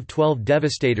 and 10 of 12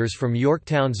 Devastators from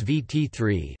Yorktown's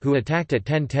VT-3, who attacked at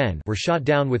 10:10, were shot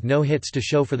down with no hits to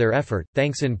show for their effort,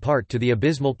 thanks in part to the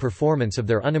abysmal performance of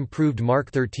their unimproved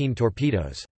Mark 13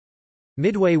 torpedoes.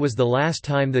 Midway was the last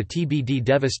time the TBD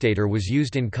Devastator was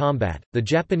used in combat. The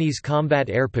Japanese Combat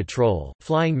Air Patrol,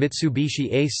 flying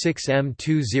Mitsubishi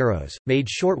A6M20s, made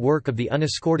short work of the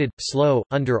unescorted, slow,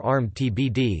 under-armed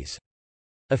TBDs.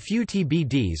 A few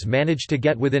TBDs managed to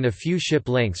get within a few ship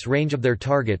lengths range of their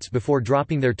targets before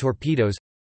dropping their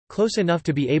torpedoes—close enough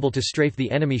to be able to strafe the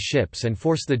enemy ships and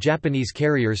force the Japanese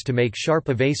carriers to make sharp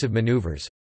evasive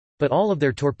maneuvers—but all of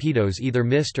their torpedoes either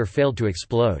missed or failed to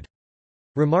explode.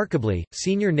 Remarkably,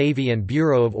 senior Navy and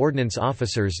Bureau of Ordnance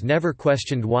officers never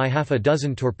questioned why half a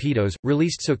dozen torpedoes,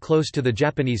 released so close to the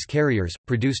Japanese carriers,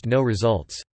 produced no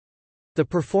results. The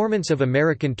performance of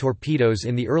American torpedoes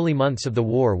in the early months of the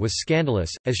war was scandalous,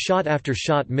 as shot after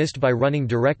shot missed by running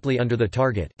directly under the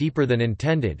target deeper than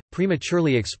intended,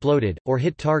 prematurely exploded, or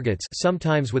hit targets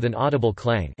sometimes with an audible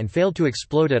clang and failed to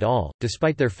explode at all.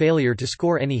 Despite their failure to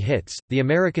score any hits, the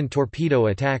American torpedo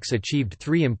attacks achieved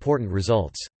 3 important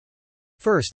results.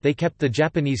 First, they kept the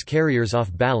Japanese carriers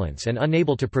off balance and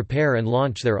unable to prepare and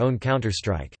launch their own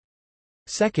counterstrike.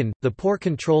 Second, the poor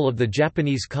control of the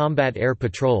Japanese Combat Air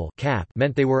Patrol (CAP)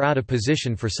 meant they were out of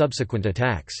position for subsequent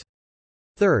attacks.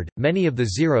 Third, many of the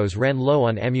Zeros ran low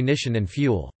on ammunition and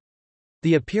fuel.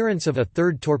 The appearance of a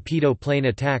third torpedo plane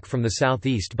attack from the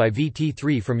southeast by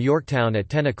VT-3 from Yorktown at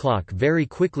 10 o'clock very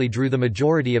quickly drew the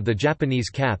majority of the Japanese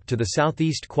CAP to the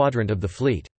southeast quadrant of the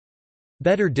fleet.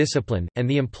 Better discipline, and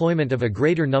the employment of a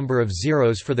greater number of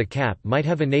Zeros for the CAP might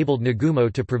have enabled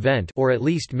Nagumo to prevent or at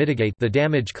least mitigate the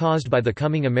damage caused by the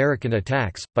coming American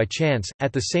attacks. By chance,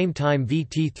 at the same time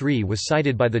VT-3 was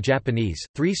sighted by the Japanese,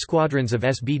 3 squadrons of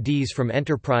SBDs from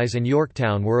Enterprise and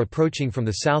Yorktown were approaching from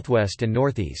the southwest and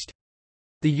northeast.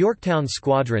 The Yorktown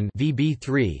Squadron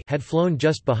VB-3 had flown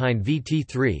just behind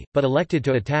VT-3, but elected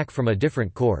to attack from a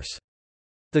different course.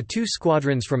 The 2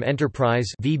 squadrons from Enterprise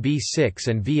VB-6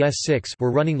 and VS-6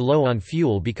 were running low on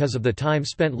fuel because of the time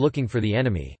spent looking for the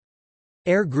enemy.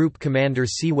 Air Group Commander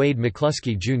C. Wade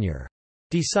McCluskey, Jr.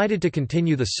 decided to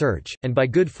continue the search, and by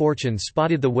good fortune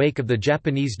spotted the wake of the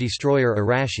Japanese destroyer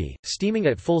Arashi, steaming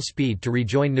at full speed to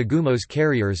rejoin Nagumo's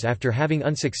carriers after having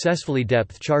unsuccessfully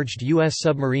depth-charged U.S.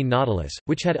 submarine Nautilus,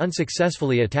 which had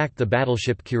unsuccessfully attacked the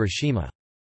battleship Kirishima.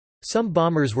 Some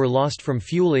bombers were lost from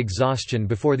fuel exhaustion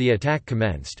before the attack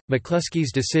commenced.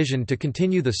 McCluskey's decision to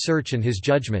continue the search and his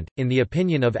judgment, in the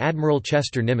opinion of Admiral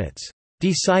Chester Nimitz,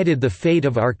 decided the fate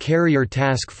of our carrier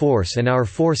task force and our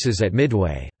forces at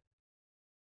Midway.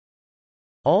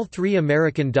 All three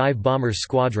American dive bomber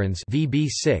squadrons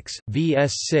VB-6,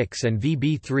 VS-6 and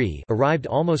VB-3 arrived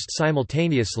almost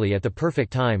simultaneously at the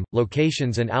perfect time,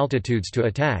 locations and altitudes to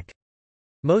attack.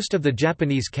 Most of the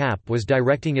Japanese cap was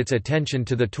directing its attention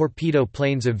to the torpedo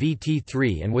planes of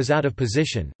VT-3 and was out of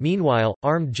position. Meanwhile,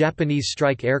 armed Japanese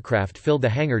strike aircraft filled the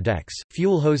hangar decks,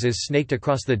 fuel hoses snaked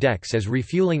across the decks as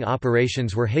refueling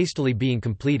operations were hastily being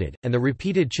completed, and the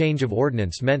repeated change of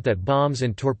ordnance meant that bombs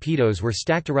and torpedoes were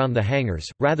stacked around the hangars,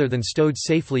 rather than stowed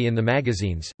safely in the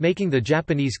magazines, making the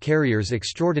Japanese carriers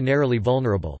extraordinarily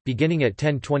vulnerable. Beginning at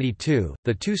 10:22,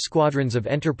 the two squadrons of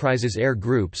Enterprise's Air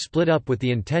Group split up with the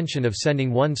intention of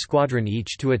sending one squadron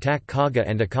each to attack Kaga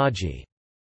and Akagi.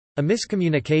 A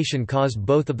miscommunication caused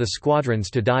both of the squadrons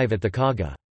to dive at the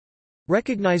Kaga.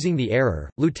 Recognizing the error,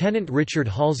 Lieutenant Richard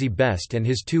Halsey Best and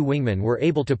his two wingmen were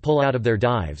able to pull out of their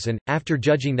dives and, after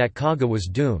judging that Kaga was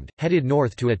doomed, headed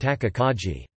north to attack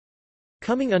Akagi.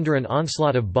 Coming under an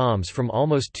onslaught of bombs from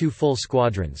almost two full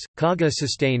squadrons, Kaga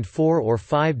sustained 4 or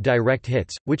 5 direct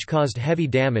hits, which caused heavy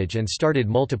damage and started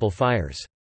multiple fires.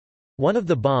 One of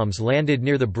the bombs landed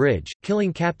near the bridge,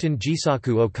 killing Captain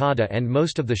Jisaku Okada and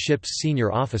most of the ship's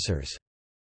senior officers.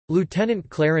 Lieutenant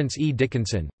Clarence E.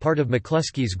 Dickinson, part of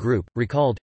McCluskey's group,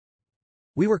 recalled,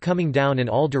 "We were coming down in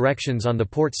all directions on the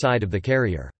port side of the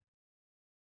carrier.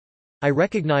 I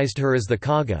recognized her as the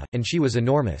Kaga, and she was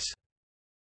enormous.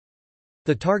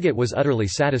 The target was utterly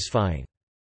satisfying.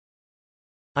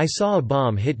 I saw a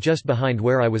bomb hit just behind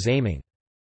where I was aiming.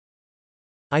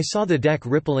 I saw the deck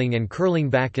rippling and curling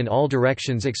back in all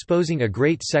directions, exposing a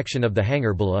great section of the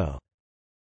hangar below.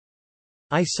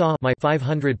 I saw my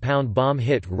 500-pound bomb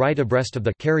hit right abreast of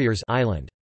the carrier's island.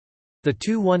 The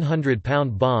two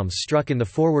 100-pound bombs struck in the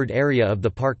forward area of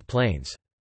the parked planes."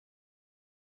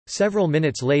 Several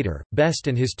minutes later, Best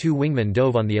and his two wingmen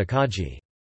dove on the Akagi.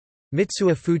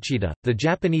 Mitsuo Fuchida, the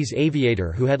Japanese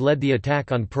aviator who had led the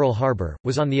attack on Pearl Harbor,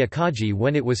 was on the Akagi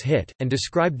when it was hit, and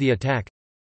described the attack.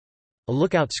 "A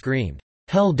lookout screamed,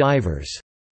 'Hell divers!'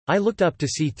 I looked up to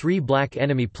see 3 black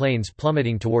enemy planes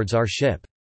plummeting towards our ship.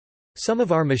 Some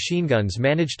of our machine guns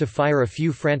managed to fire a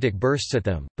few frantic bursts at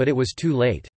them, but it was too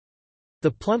late.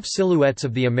 The plump silhouettes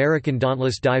of the American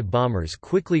Dauntless dive bombers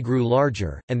quickly grew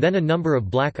larger, and then a number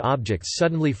of black objects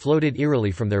suddenly floated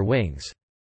eerily from their wings.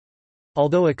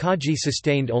 Although Akagi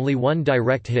sustained only one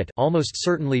direct hit, almost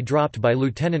certainly dropped by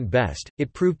Lieutenant Best,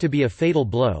 it proved to be a fatal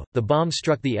blow. The bomb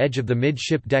struck the edge of the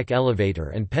midship deck elevator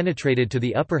and penetrated to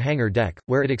the upper hangar deck,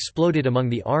 where it exploded among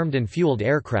the armed and fueled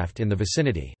aircraft in the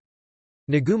vicinity.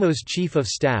 Nagumo's chief of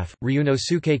staff,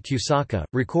 Ryunosuke Kusaka,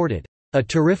 recorded, "A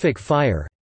terrific fire.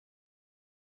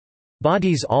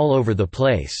 Bodies all over the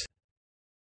place.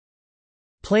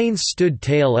 Planes stood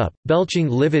tail up, belching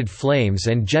livid flames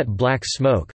and jet black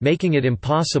smoke, making it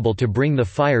impossible to bring the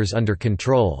fires under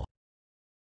control."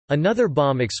 Another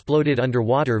bomb exploded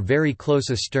underwater very close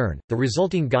astern. The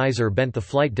resulting geyser bent the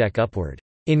flight deck upward,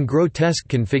 in grotesque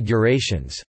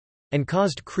configurations, and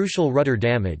caused crucial rudder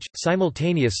damage.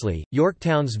 Simultaneously,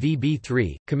 Yorktown's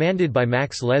VB-3, commanded by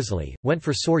Max Leslie, went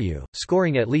for Soryu,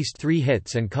 scoring at least 3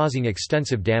 hits and causing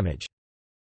extensive damage.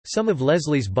 Some of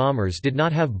Leslie's bombers did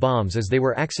not have bombs as they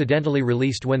were accidentally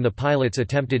released when the pilots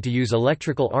attempted to use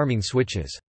electrical arming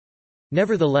switches.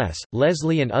 Nevertheless,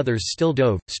 Leslie and others still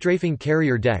dove, strafing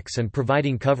carrier decks and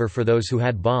providing cover for those who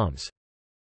had bombs.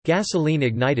 Gasoline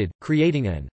ignited, creating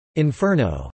an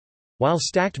inferno, while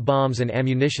stacked bombs and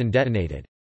ammunition detonated.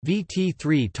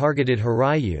 VT-3 targeted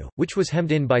Hiryu, which was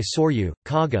hemmed in by Soryu,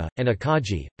 Kaga, and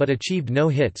Akagi, but achieved no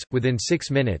hits. Within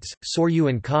 6 minutes, Soryu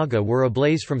and Kaga were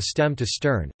ablaze from stem to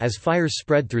stern, as fires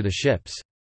spread through the ships.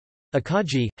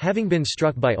 Akagi, having been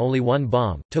struck by only one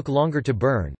bomb, took longer to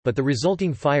burn, but the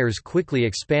resulting fires quickly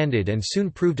expanded and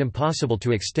soon proved impossible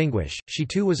to extinguish. She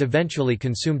too was eventually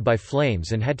consumed by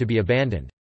flames and had to be abandoned.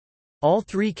 All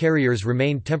 3 carriers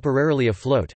remained temporarily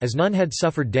afloat, as none had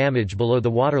suffered damage below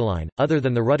the waterline, other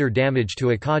than the rudder damage to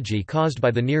Akagi caused by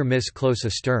the near miss close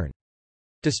astern.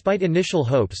 Despite initial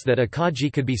hopes that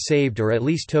Akagi could be saved or at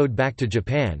least towed back to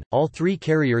Japan, all 3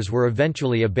 carriers were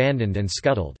eventually abandoned and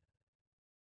scuttled.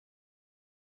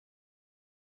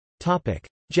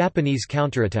 Japanese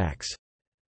counterattacks.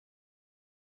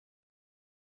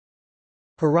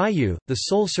 Hiryu, the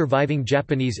sole surviving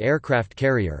Japanese aircraft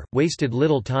carrier, wasted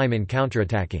little time in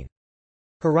counterattacking.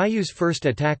 Hiryu's first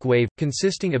attack wave,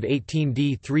 consisting of 18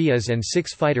 D-3As and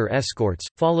 6 fighter escorts,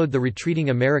 followed the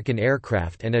retreating American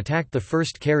aircraft and attacked the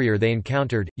first carrier they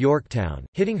encountered, Yorktown,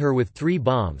 hitting her with 3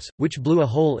 bombs, which blew a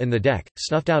hole in the deck,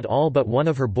 snuffed out all but one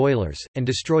of her boilers, and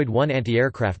destroyed one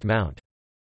anti-aircraft mount.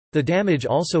 The damage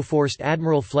also forced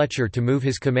Admiral Fletcher to move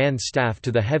his command staff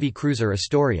to the heavy cruiser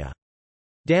Astoria.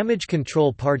 Damage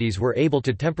control parties were able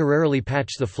to temporarily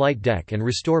patch the flight deck and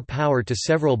restore power to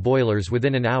several boilers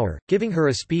within an hour, giving her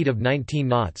a speed of 19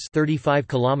 knots (35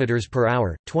 km per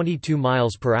hour, 22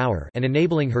 miles per hour) and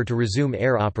enabling her to resume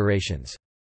air operations.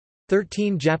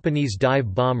 13 Japanese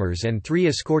dive bombers and 3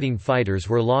 escorting fighters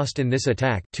were lost in this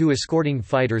attack. 2 escorting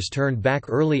fighters turned back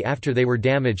early after they were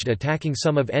damaged attacking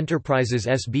some of Enterprise's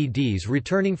SBDs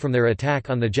returning from their attack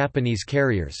on the Japanese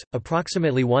carriers.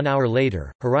 Approximately 1 hour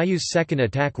later, Hirayu's second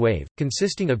attack wave,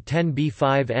 consisting of 10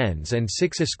 B-5Ns and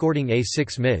 6 escorting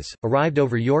A-6 Ms, arrived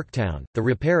over Yorktown. The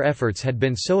repair efforts had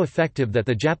been so effective that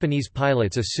the Japanese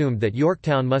pilots assumed that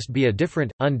Yorktown must be a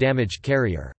different, undamaged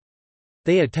carrier.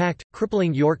 They attacked,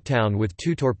 crippling Yorktown with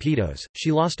 2 torpedoes.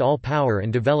 She lost all power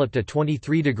and developed a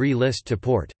 23-degree list to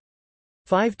port.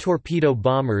 5 torpedo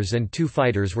bombers and 2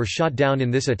 fighters were shot down in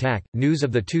this attack. News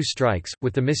of the 2 strikes,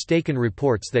 with the mistaken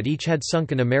reports that each had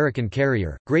sunk an American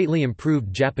carrier, greatly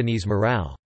improved Japanese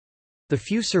morale. The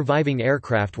few surviving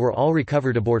aircraft were all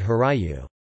recovered aboard Hirayu.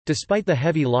 Despite the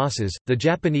heavy losses, the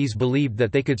Japanese believed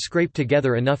that they could scrape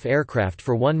together enough aircraft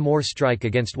for one more strike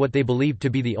against what they believed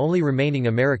to be the only remaining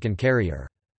American carrier.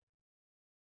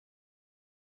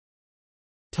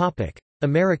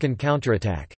 American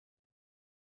counterattack.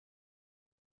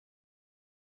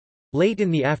 Late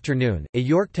in the afternoon, a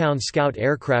Yorktown scout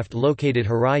aircraft located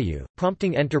Hirayu,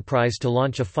 prompting Enterprise to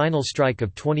launch a final strike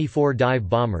of 24 dive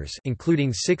bombers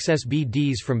including 6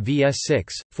 SBDs from VS-6,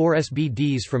 4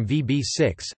 SBDs from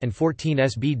VB-6, and 14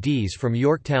 SBDs from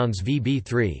Yorktown's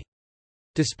VB-3.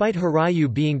 Despite Hirayu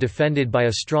being defended by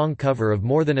a strong cover of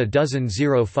more than a dozen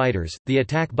Zero fighters, the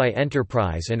attack by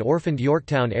Enterprise and orphaned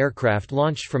Yorktown aircraft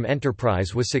launched from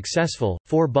Enterprise was successful.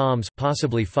 4 bombs,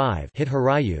 possibly 5, hit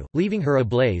Hirayu, leaving her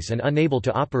ablaze and unable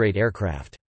to operate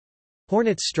aircraft.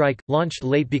 Hornet's strike, launched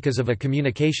late because of a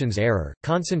communications error,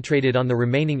 concentrated on the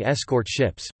remaining escort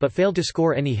ships, but failed to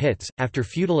score any hits. After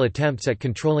futile attempts at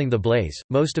controlling the blaze,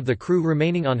 most of the crew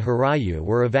remaining on Hirayu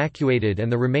were evacuated and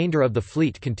the remainder of the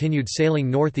fleet continued sailing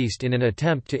northeast in an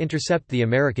attempt to intercept the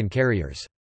American carriers.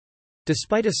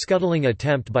 Despite a scuttling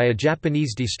attempt by a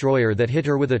Japanese destroyer that hit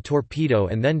her with a torpedo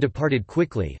and then departed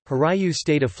quickly, Hirayu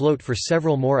stayed afloat for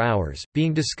several more hours,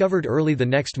 being discovered early the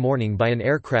next morning by an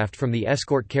aircraft from the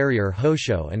escort carrier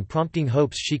Hosho and prompting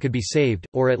hopes she could be saved,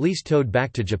 or at least towed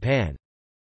back to Japan.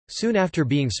 Soon after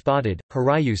being spotted,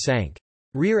 Hirayu sank.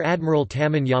 Rear Admiral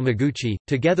Taman Yamaguchi,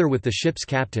 together with the ship's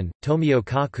captain, Tomio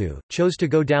Kaku, chose to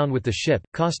go down with the ship,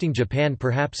 costing Japan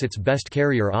perhaps its best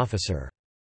carrier officer.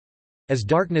 As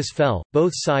darkness fell,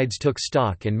 both sides took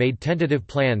stock and made tentative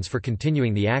plans for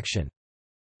continuing the action.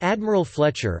 Admiral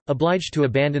Fletcher, obliged to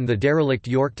abandon the derelict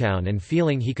Yorktown and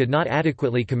feeling he could not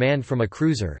adequately command from a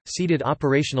cruiser, ceded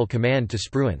operational command to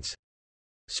Spruance.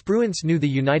 Spruance knew the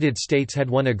United States had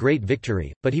won a great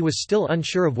victory, but he was still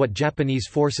unsure of what Japanese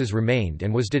forces remained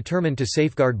and was determined to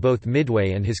safeguard both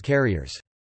Midway and his carriers.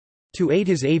 To aid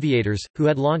his aviators, who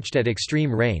had launched at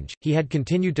extreme range, he had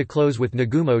continued to close with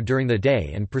Nagumo during the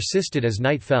day and persisted as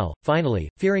night fell. Finally,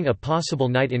 fearing a possible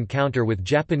night encounter with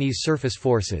Japanese surface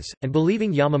forces, and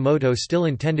believing Yamamoto still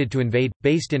intended to invade,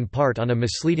 based in part on a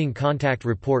misleading contact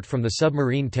report from the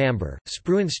submarine Tamber,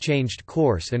 Spruance changed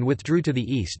course and withdrew to the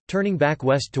east, turning back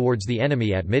west towards the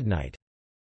enemy at midnight.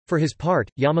 For his part,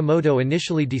 Yamamoto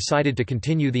initially decided to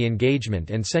continue the engagement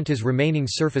and sent his remaining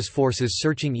surface forces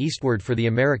searching eastward for the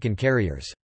American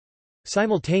carriers.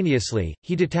 Simultaneously,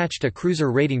 he detached a cruiser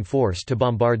raiding force to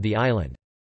bombard the island.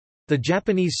 The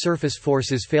Japanese surface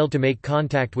forces failed to make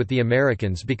contact with the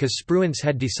Americans because Spruance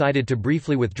had decided to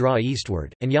briefly withdraw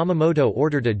eastward, and Yamamoto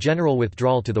ordered a general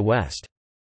withdrawal to the west.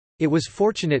 It was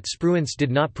fortunate Spruance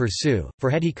did not pursue, for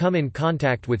had he come in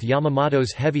contact with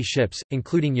Yamamoto's heavy ships,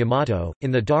 including Yamato, in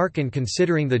the dark and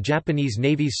considering the Japanese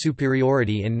Navy's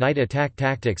superiority in night attack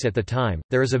tactics at the time,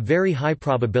 there is a very high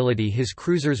probability his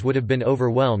cruisers would have been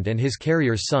overwhelmed and his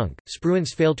carriers sunk.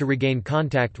 Spruance failed to regain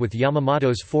contact with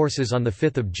Yamamoto's forces on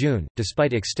 5 June,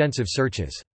 despite extensive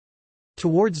searches.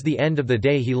 Towards the end of the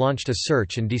day he launched a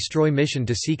search and destroy mission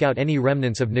to seek out any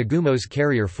remnants of Nagumo's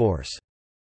carrier force.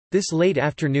 This late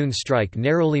afternoon strike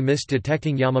narrowly missed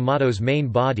detecting Yamamoto's main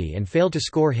body and failed to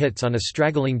score hits on a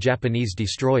straggling Japanese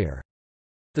destroyer.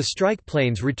 The strike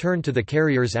planes returned to the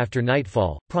carriers after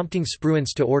nightfall, prompting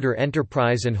Spruance to order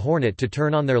Enterprise and Hornet to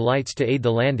turn on their lights to aid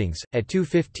the landings. At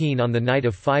 2:15 on the night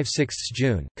of 5/6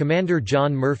 June, Commander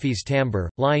John Murphy's Tamber,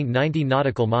 lying 90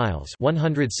 nautical miles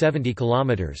 (170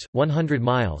 kilometers, 100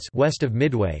 miles) west of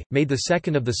Midway, made the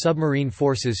second of the submarine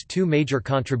force's 2 major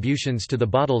contributions to the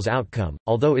battle's outcome,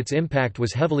 although its impact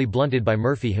was heavily blunted by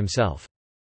Murphy himself.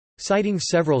 Citing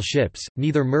several ships,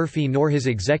 neither Murphy nor his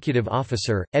executive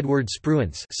officer, Edward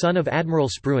Spruance, son of Admiral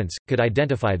Spruance, could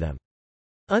identify them.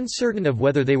 Uncertain of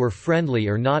whether they were friendly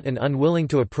or not and unwilling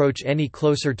to approach any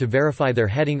closer to verify their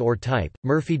heading or type,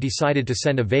 Murphy decided to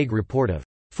send a vague report of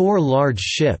 4 large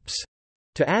ships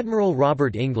to Admiral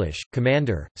Robert English,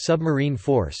 Commander, Submarine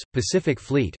Force, Pacific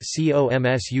Fleet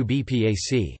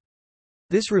COMSUBPAC.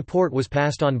 This report was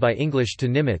passed on by English to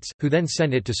Nimitz, who then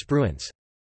sent it to Spruance.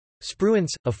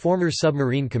 Spruance, a former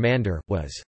submarine commander,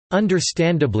 was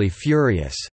understandably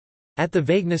furious at the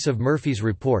vagueness of Murphy's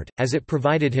report, as it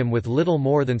provided him with little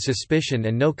more than suspicion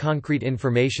and no concrete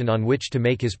information on which to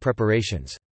make his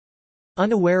preparations.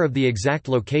 Unaware of the exact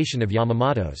location of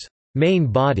Yamamoto's main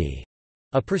body,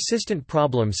 a persistent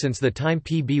problem since the time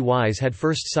PBYs had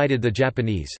first sighted the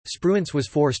Japanese, Spruance was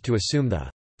forced to assume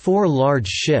the 4 large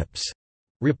ships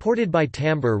reported by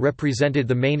Tamber represented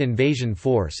the main invasion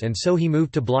force, and so he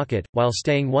moved to block it, while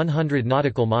staying 100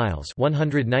 nautical miles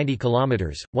 190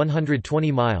 kilometers,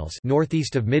 120 miles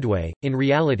northeast of Midway. In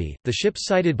reality, the ships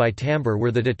sighted by Tamber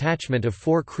were the detachment of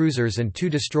 4 cruisers and 2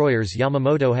 destroyers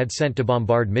Yamamoto had sent to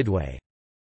bombard Midway.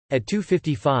 At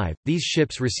 2:55, these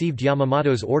ships received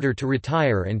Yamamoto's order to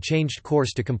retire and changed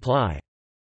course to comply.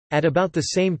 At about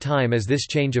the same time as this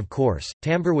change of course,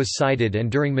 Tamber was sighted,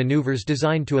 and during maneuvers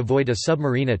designed to avoid a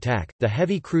submarine attack, the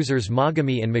heavy cruisers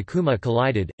Mogami and Mikuma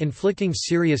collided, inflicting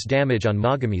serious damage on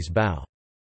Mogami's bow.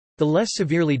 The less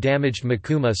severely damaged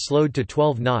Mikuma slowed to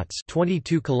 12 knots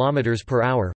 (22 km per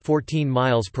hour, 14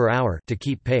 miles per hour) to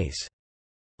keep pace.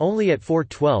 Only at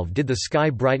 4:12 did the sky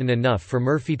brighten enough for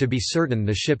Murphy to be certain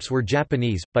the ships were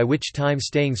Japanese, by which time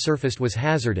staying surfaced was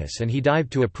hazardous and he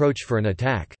dived to approach for an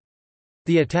attack.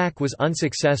 The attack was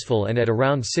unsuccessful, and at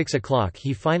around 6 o'clock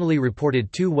he finally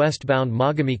reported 2 westbound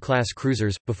Mogami-class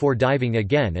cruisers, before diving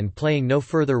again and playing no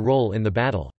further role in the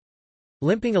battle.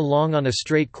 Limping along on a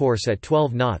straight course at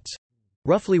 12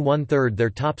 knots—roughly 1/3 their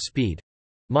top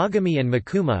speed—Mogami and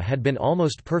Mikuma had been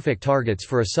almost perfect targets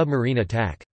for a submarine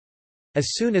attack.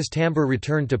 As soon as Tamber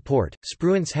returned to port,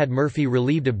 Spruance had Murphy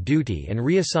relieved of duty and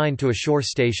reassigned to a shore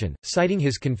station, citing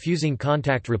his confusing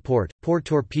contact report, poor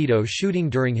torpedo shooting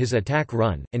during his attack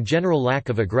run, and general lack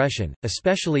of aggression,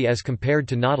 especially as compared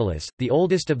to Nautilus, the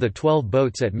oldest of the 12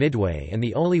 boats at Midway and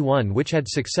the only one which had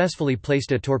successfully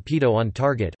placed a torpedo on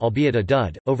target, albeit a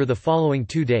dud. Over the following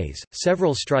 2 days,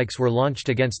 several strikes were launched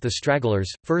against the stragglers,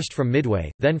 first from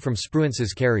Midway, then from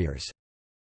Spruance's carriers.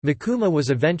 Mikuma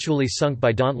was eventually sunk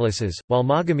by Dauntlesses, while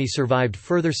Mogami survived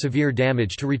further severe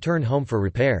damage to return home for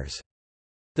repairs.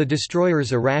 The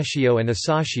destroyers Arashio and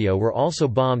Asashio were also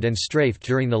bombed and strafed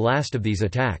during the last of these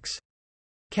attacks.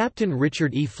 Captain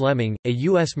Richard E. Fleming, a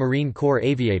U.S. Marine Corps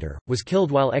aviator, was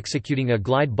killed while executing a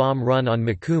glide bomb run on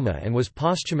Mikuma and was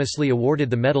posthumously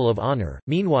awarded the Medal of Honor.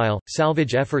 Meanwhile,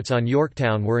 salvage efforts on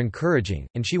Yorktown were encouraging,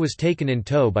 and she was taken in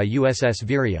tow by USS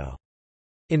Vireo.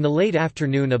 In the late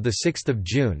afternoon of 6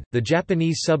 June, the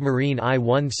Japanese submarine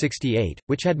I-168,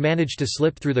 which had managed to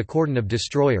slip through the cordon of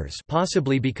destroyers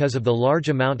possibly because of the large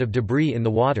amount of debris in the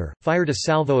water, fired a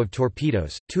salvo of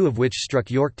torpedoes, 2 of which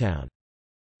struck Yorktown.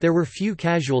 There were few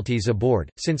casualties aboard,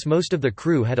 since most of the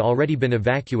crew had already been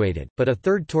evacuated, but a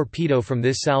 3rd torpedo from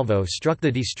this salvo struck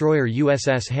the destroyer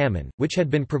USS Hammond, which had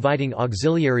been providing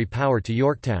auxiliary power to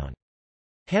Yorktown.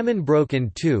 Hammond broke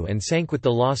in 2 and sank with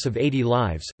the loss of 80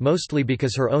 lives, mostly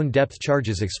because her own depth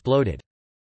charges exploded.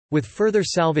 With further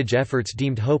salvage efforts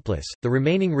deemed hopeless, the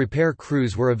remaining repair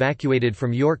crews were evacuated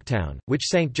from Yorktown, which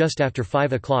sank just after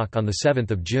 5 o'clock on 7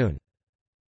 June.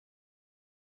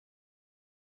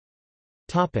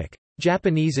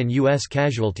 Japanese and U.S.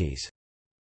 casualties.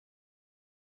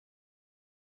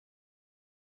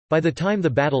 By the time the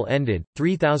battle ended,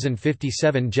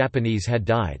 3,057 Japanese had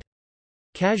died.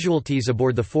 Casualties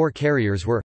aboard the 4 carriers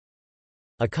were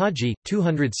Akagi,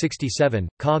 267,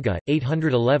 Kaga,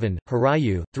 811,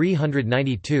 Hiryu,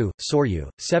 392, Soryu,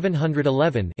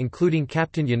 711 including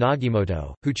Captain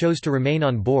Yanagimoto, who chose to remain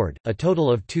on board, a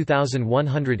total of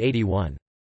 2,181.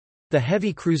 The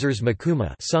heavy cruisers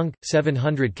Mikuma sunk,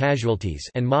 700 casualties,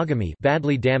 and Mogami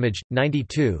badly damaged,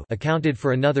 92, accounted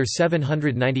for another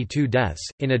 792 deaths.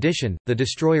 In addition, the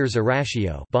destroyers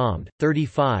Arashio bombed,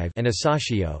 35, and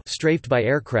Asashio strafed by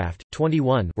aircraft,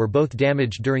 21, were both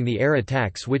damaged during the air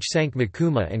attacks which sank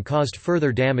Mikuma and caused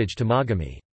further damage to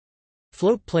Mogami.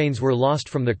 Float planes were lost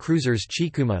from the cruisers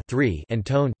Chikuma 3 and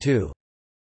Tone 2.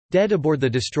 Dead aboard the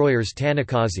destroyers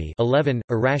Tanikaze 11,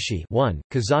 Arashi 1,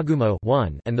 Kazagumo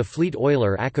 1, and the fleet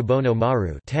oiler Akebono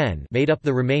Maru 10 made up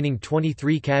the remaining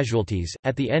 23 casualties.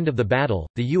 At the end of the battle,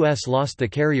 the U.S. lost the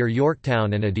carrier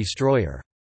Yorktown and a destroyer.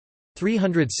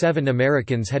 307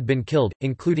 Americans had been killed,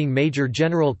 including Major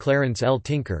General Clarence L.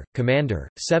 Tinker, commander,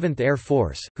 7th Air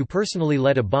Force, who personally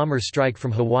led a bomber strike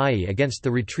from Hawaii against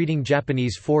the retreating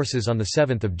Japanese forces on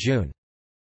 7 June.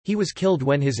 He was killed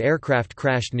when his aircraft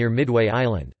crashed near Midway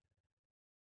Island.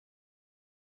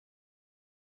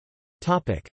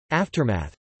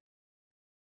 Aftermath.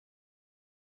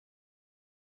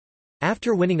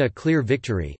 After winning a clear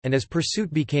victory, and as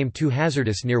pursuit became too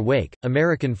hazardous near Wake,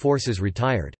 American forces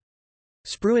retired.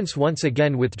 Spruance once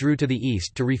again withdrew to the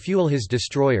east to refuel his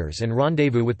destroyers and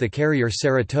rendezvous with the carrier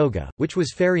Saratoga, which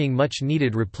was ferrying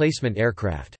much-needed replacement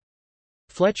aircraft.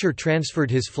 Fletcher transferred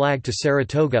his flag to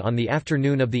Saratoga on the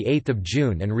afternoon of 8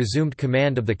 June and resumed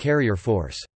command of the carrier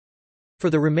force. For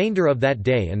the remainder of that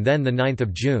day and then 9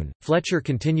 June, Fletcher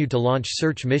continued to launch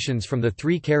search missions from the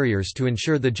three carriers to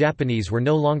ensure the Japanese were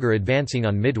no longer advancing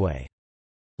on Midway.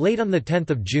 Late on 10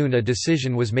 June a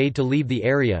decision was made to leave the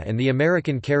area and the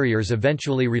American carriers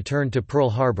eventually returned to Pearl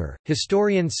Harbor.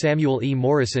 Historian Samuel E.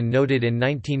 Morrison noted in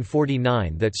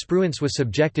 1949 that Spruance was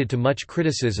subjected to much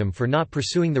criticism for not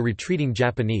pursuing the retreating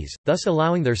Japanese, thus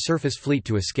allowing their surface fleet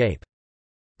to escape.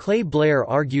 Clay Blair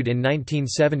argued in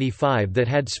 1975 that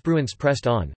had Spruance pressed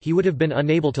on, he would have been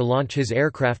unable to launch his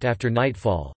aircraft after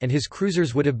nightfall, and his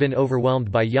cruisers would have been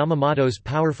overwhelmed by Yamamoto's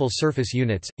powerful surface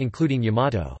units, including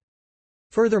Yamato.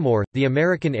 Furthermore, the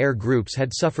American air groups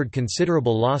had suffered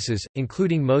considerable losses,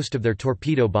 including most of their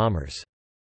torpedo bombers.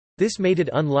 This made it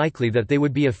unlikely that they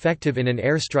would be effective in an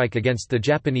airstrike against the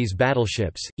Japanese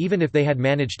battleships, even if they had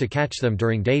managed to catch them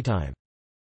during daytime.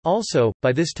 Also,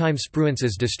 by this time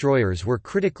Spruance's destroyers were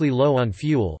critically low on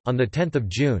fuel. On 10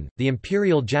 June, the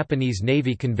Imperial Japanese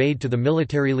Navy conveyed to the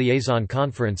Military Liaison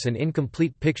Conference an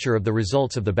incomplete picture of the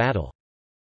results of the battle.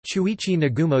 Chuichi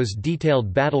Nagumo's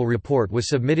detailed battle report was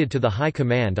submitted to the High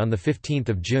Command on 15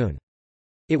 June.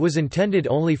 It was intended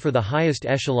only for the highest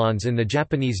echelons in the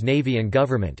Japanese Navy and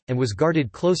government, and was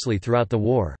guarded closely throughout the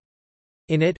war.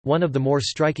 In it, one of the more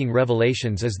striking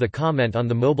revelations is the comment on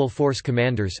the Mobile Force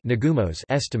Commanders Nagumo's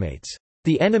estimates,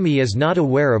 "The enemy is not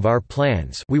aware of our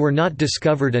plans. We were not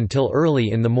discovered until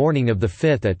early in the morning of the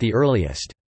 5th at the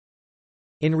earliest."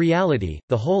 In reality,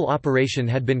 the whole operation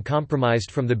had been compromised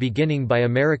from the beginning by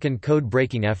American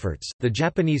code-breaking efforts. The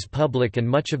Japanese public and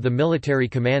much of the military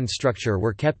command structure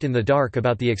were kept in the dark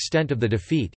about the extent of the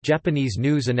defeat. Japanese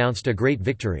news announced a great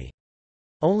victory.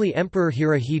 Only Emperor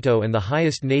Hirohito and the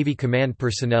highest Navy command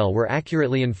personnel were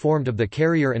accurately informed of the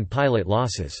carrier and pilot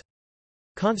losses.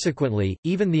 Consequently,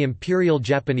 even the Imperial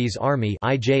Japanese Army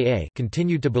 (IJA)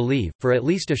 continued to believe, for at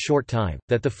least a short time,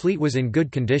 that the fleet was in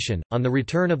good condition. On the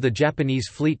return of the Japanese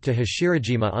fleet to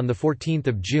Hashirajima on 14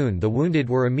 June, the wounded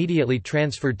were immediately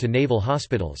transferred to naval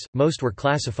hospitals. Most were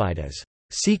classified as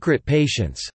secret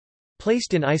patients,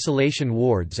 placed in isolation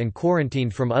wards and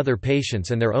quarantined from other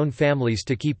patients and their own families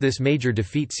to keep this major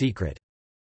defeat secret.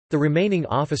 The remaining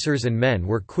officers and men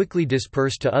were quickly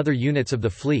dispersed to other units of the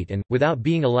fleet and, without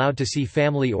being allowed to see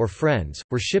family or friends,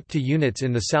 were shipped to units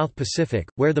in the South Pacific,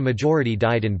 where the majority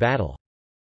died in battle.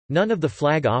 None of the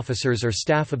flag officers or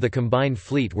staff of the combined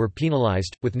fleet were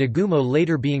penalized, with Nagumo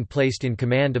later being placed in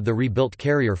command of the rebuilt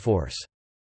carrier force.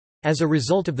 As a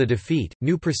result of the defeat,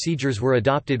 new procedures were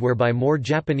adopted whereby more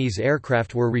Japanese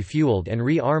aircraft were refueled and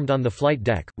re-armed on the flight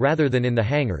deck, rather than in the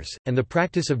hangars, and the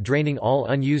practice of draining all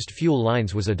unused fuel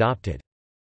lines was adopted.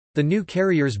 The new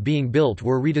carriers being built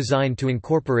were redesigned to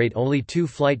incorporate only 2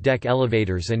 flight deck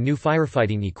elevators and new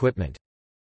firefighting equipment.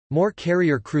 More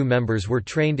carrier crew members were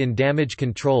trained in damage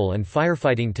control and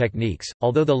firefighting techniques,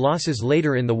 although the losses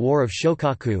later in the War of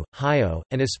Shokaku, Hyo,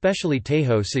 and especially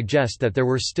Taiho suggest that there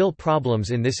were still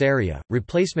problems in this area.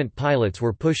 Replacement pilots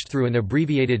were pushed through an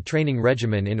abbreviated training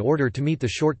regimen in order to meet the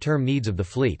short-term needs of the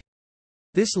fleet.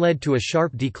 This led to a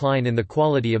sharp decline in the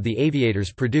quality of the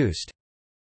aviators produced.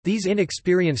 These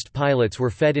inexperienced pilots were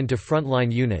fed into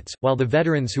frontline units, while the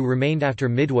veterans who remained after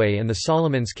Midway and the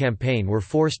Solomons campaign were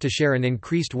forced to share an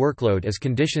increased workload as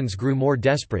conditions grew more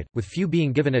desperate, with few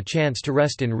being given a chance to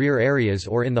rest in rear areas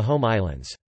or in the home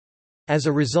islands. As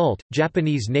a result,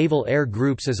 Japanese naval air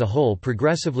groups as a whole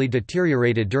progressively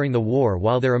deteriorated during the war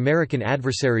while their American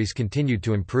adversaries continued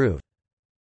to improve.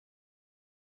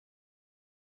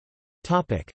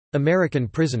 American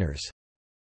prisoners.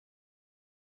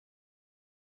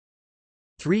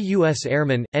 3 U.S.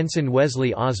 airmen, Ensign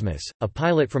Wesley Osmus, a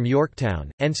pilot from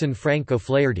Yorktown, Ensign Frank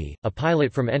O'Flaherty, a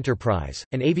pilot from Enterprise,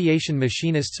 and aviation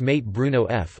machinist's mate Bruno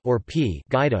F. or P.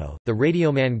 Guido, the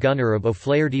radioman gunner of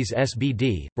O'Flaherty's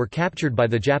SBD, were captured by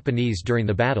the Japanese during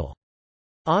the battle.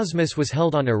 Osmus was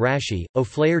held on Arashi,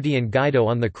 O'Flaherty and Guido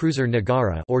on the cruiser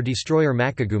Nagara or destroyer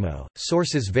Makagumo.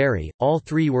 Sources vary. All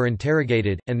 3 were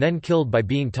interrogated, and then killed by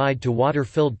being tied to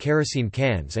water-filled kerosene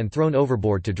cans and thrown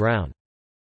overboard to drown.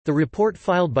 The report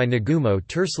filed by Nagumo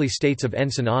tersely states of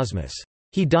Ensign Osmus,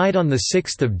 "He died on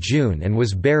 6 June and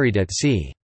was buried at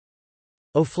sea."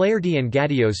 O'Flaherty and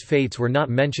Gaddio's fates were not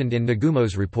mentioned in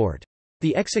Nagumo's report.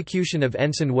 The execution of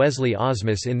Ensign Wesley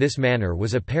Osmus in this manner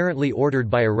was apparently ordered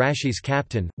by Arashi's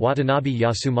captain, Watanabe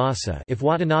Yasumasa, if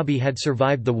Watanabe had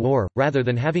survived the war, rather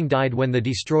than having died when the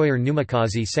destroyer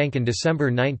Numikaze sank in December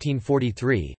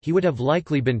 1943, he would have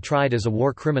likely been tried as a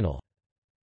war criminal.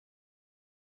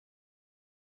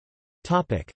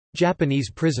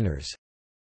 Japanese prisoners.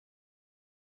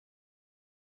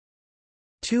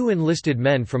 2 enlisted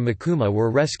men from Mikuma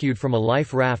were rescued from a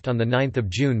life raft on 9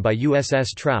 June by USS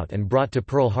Trout and brought to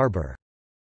Pearl Harbor.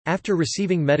 After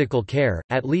receiving medical care,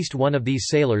 at least one of these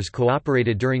sailors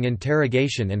cooperated during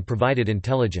interrogation and provided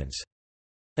intelligence.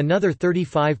 Another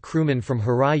 35 crewmen from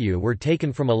Hiryu were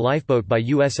taken from a lifeboat by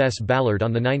USS Ballard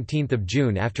on 19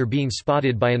 June after being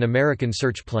spotted by an American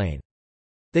search plane.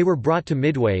 They were brought to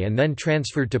Midway and then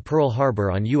transferred to Pearl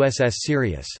Harbor on USS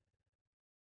Sirius.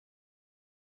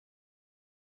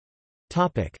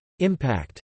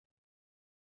 Impact.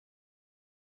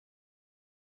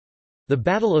 The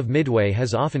Battle of Midway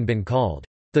has often been called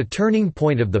the turning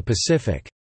point of the Pacific.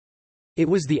 It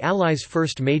was the Allies'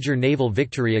 first major naval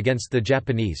victory against the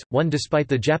Japanese, one despite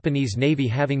the Japanese Navy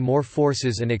having more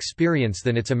forces and experience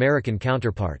than its American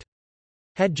counterpart.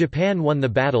 Had Japan won the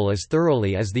battle as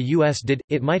thoroughly as the U.S. did,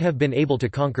 it might have been able to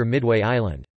conquer Midway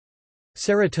Island.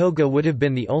 Saratoga would have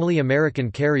been the only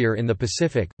American carrier in the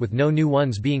Pacific, with no new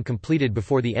ones being completed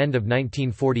before the end of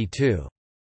 1942.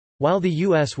 While the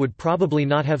U.S. would probably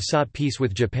not have sought peace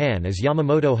with Japan as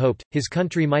Yamamoto hoped, his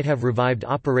country might have revived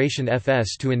Operation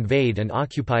FS to invade and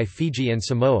occupy Fiji and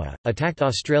Samoa, attacked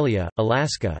Australia,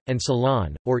 Alaska, and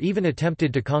Ceylon, or even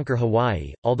attempted to conquer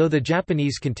Hawaii, although the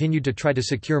Japanese continued to try to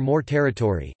secure more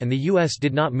territory, and the U.S.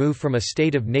 did not move from a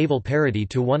state of naval parity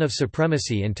to one of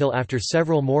supremacy until after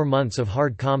several more months of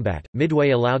hard combat.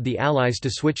 Midway allowed the Allies to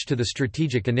switch to the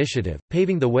strategic initiative,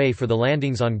 paving the way for the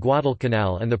landings on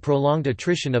Guadalcanal and the prolonged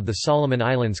attrition of the Solomon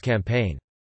Islands campaign.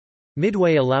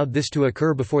 Midway allowed this to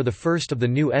occur before the first of the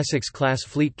new Essex-class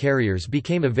fleet carriers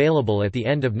became available at the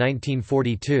end of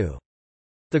 1942.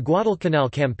 The Guadalcanal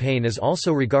campaign is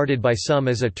also regarded by some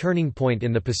as a turning point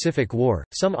in the Pacific War.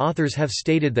 Some authors have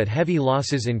stated that heavy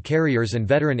losses in carriers and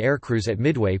veteran aircrews at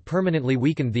Midway permanently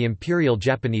weakened the Imperial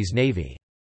Japanese Navy.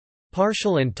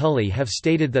 Partial and Tully have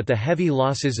stated that the heavy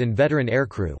losses in veteran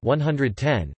aircrew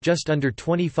 110, just under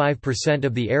 25%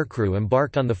 of the aircrew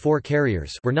embarked on the 4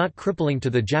 carriers were not crippling to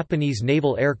the Japanese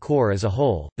Naval Air Corps as a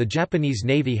whole. The Japanese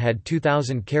Navy had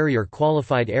 2,000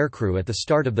 carrier-qualified aircrew at the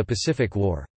start of the Pacific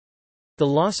War. The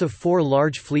loss of 4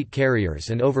 large fleet carriers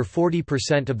and over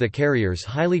 40% of the carriers'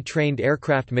 highly trained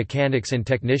aircraft mechanics and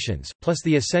technicians, plus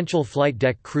the essential flight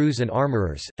deck crews and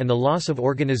armorers, and the loss of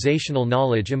organizational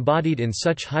knowledge embodied in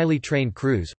such highly trained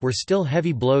crews, were still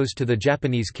heavy blows to the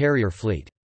Japanese carrier fleet.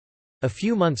 A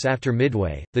few months after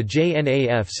Midway, the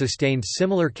JNAF sustained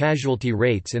similar casualty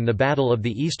rates in the Battle of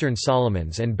the Eastern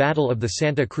Solomons and Battle of the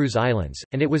Santa Cruz Islands,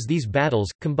 and it was these battles,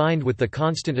 combined with the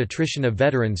constant attrition of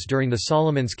veterans during the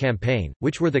Solomons campaign,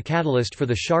 which were the catalyst for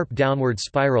the sharp downward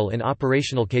spiral in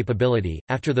operational capability.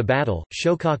 After the battle,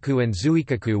 Shokaku and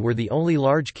Zuikaku were the only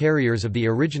large carriers of the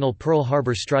original Pearl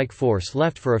Harbor strike force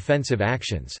left for offensive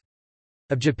actions.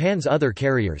 Of Japan's other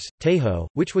carriers, Teiho,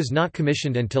 which was not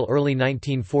commissioned until early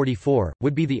 1944,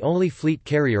 would be the only fleet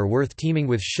carrier worth teaming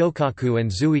with Shokaku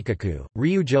and Zuikaku.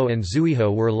 Ryujo and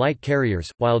Zuiho were light carriers,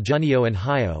 while Junyō and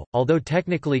Hyo, although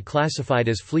technically classified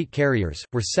as fleet carriers,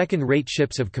 were second-rate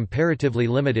ships of comparatively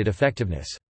limited effectiveness.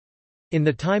 In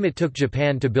the time it took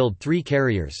Japan to build 3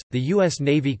 carriers, the U.S.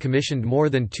 Navy commissioned more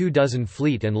than 24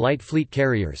 fleet and light fleet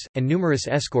carriers, and numerous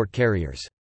escort carriers.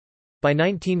 By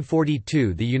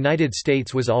 1942 the United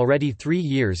States was already 3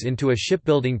 years into a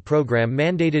shipbuilding program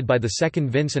mandated by the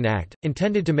Second Vincennes Act,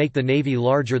 intended to make the Navy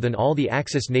larger than all the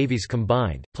Axis navies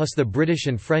combined, plus the British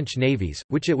and French navies,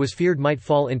 which it was feared might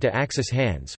fall into Axis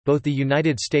hands. Both the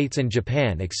United States and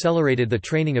Japan accelerated the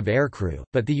training of aircrew,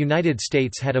 but the United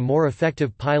States had a more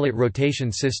effective pilot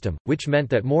rotation system, which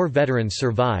meant that more veterans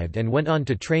survived and went on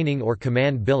to training or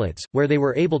command billets, where they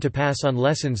were able to pass on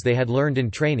lessons they had learned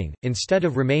in training, instead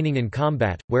of remaining in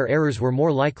combat, where errors were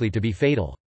more likely to be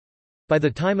fatal. By the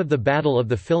time of the Battle of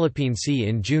the Philippine Sea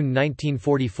in June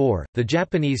 1944, the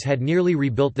Japanese had nearly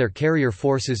rebuilt their carrier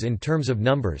forces in terms of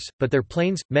numbers, but their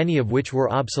planes, many of which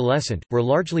were obsolescent, were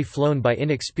largely flown by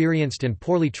inexperienced and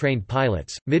poorly trained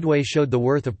pilots. Midway showed the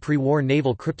worth of pre-war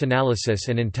naval cryptanalysis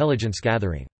and intelligence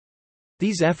gathering.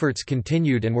 These efforts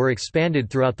continued and were expanded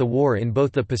throughout the war in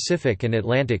both the Pacific and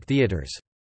Atlantic theaters.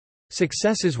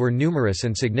 Successes were numerous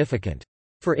and significant.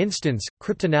 For instance,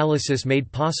 cryptanalysis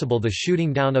made possible the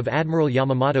shooting down of Admiral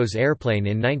Yamamoto's airplane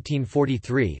in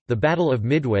 1943. The Battle of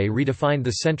Midway redefined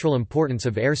the central importance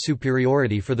of air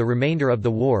superiority for the remainder of the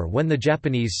war when the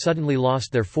Japanese suddenly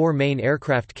lost their 4 main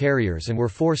aircraft carriers and were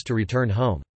forced to return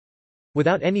home.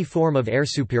 Without any form of air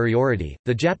superiority,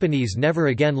 the Japanese never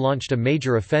again launched a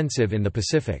major offensive in the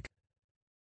Pacific.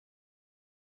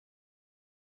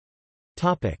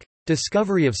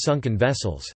 Discovery of sunken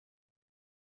vessels.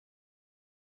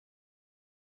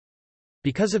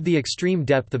 Because of the extreme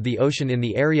depth of the ocean in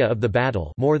the area of the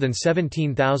battle, more than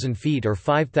 17,000 feet or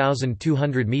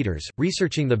 5,200 meters,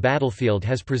 researching the battlefield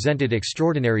has presented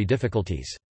extraordinary difficulties.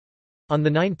 On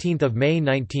 19 May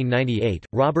 1998,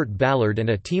 Robert Ballard and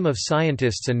a team of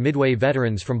scientists and Midway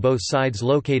veterans from both sides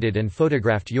located and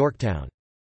photographed Yorktown.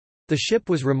 The ship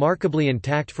was remarkably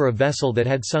intact for a vessel that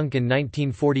had sunk in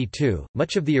 1942.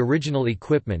 Much of the original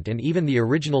equipment and even the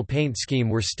original paint scheme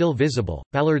were still visible.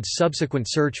 Ballard's subsequent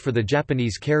search for the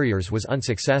Japanese carriers was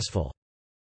unsuccessful.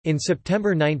 In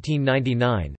September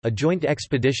 1999, a joint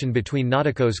expedition between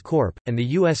Nauticos Corp. And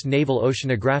the U.S. Naval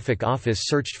Oceanographic Office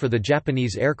searched for the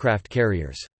Japanese aircraft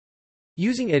carriers.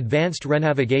 Using advanced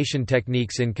renavigation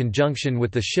techniques in conjunction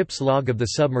with the ship's log of the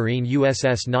submarine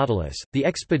USS Nautilus, the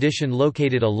expedition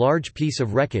located a large piece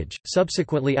of wreckage,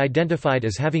 subsequently identified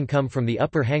as having come from the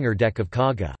upper hangar deck of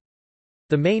Kaga.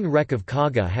 The main wreck of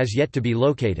Kaga has yet to be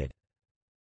located.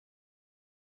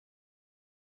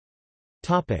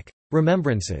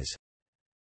 Remembrances.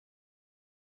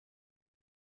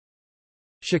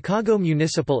 Chicago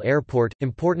Municipal Airport,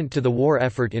 important to the war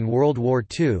effort in World War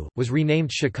II, was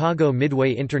renamed Chicago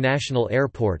Midway International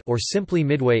Airport or simply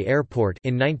Midway Airport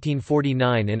in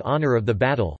 1949 in honor of the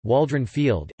battle. Waldron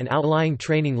Field, an outlying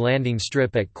training landing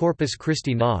strip at Corpus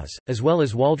Christi NAS, as well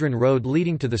as Waldron Road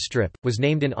leading to the strip, was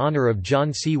named in honor of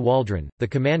John C. Waldron, the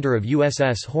commander of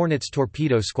USS Hornets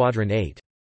Torpedo Squadron 8.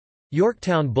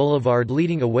 Yorktown Boulevard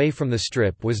leading away from the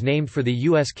strip was named for the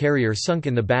U.S. carrier sunk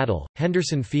in the battle.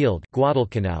 Henderson Field,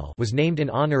 Guadalcanal, was named in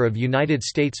honor of United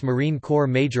States Marine Corps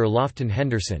Major Lofton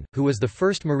Henderson, who was the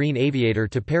first Marine aviator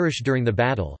to perish during the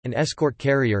battle. An escort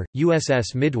carrier,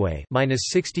 USS Midway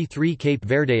 -63 Cape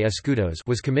Verde Escudos,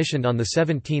 was commissioned on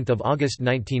 17 August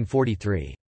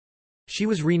 1943. She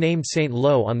was renamed St.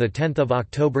 Lo on 10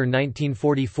 October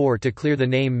 1944 to clear the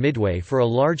name Midway for a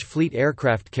large fleet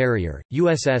aircraft carrier,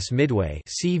 USS Midway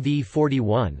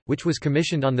CV-41, which was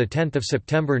commissioned on 10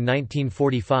 September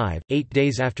 1945, 8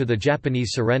 days after the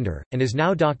Japanese surrender, and is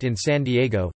now docked in San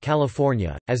Diego,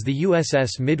 California, as the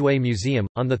USS Midway Museum.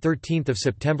 On 13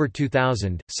 September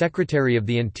 2000, Secretary of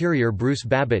the Interior Bruce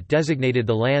Babbitt designated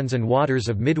the lands and waters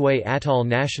of Midway Atoll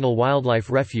National Wildlife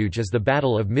Refuge as the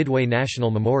Battle of Midway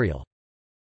National Memorial.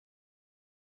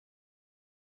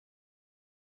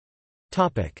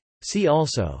 See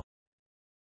also: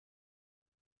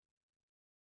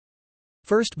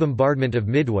 First bombardment of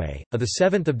Midway, a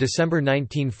 7 December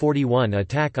 1941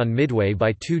 attack on Midway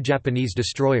by 2 Japanese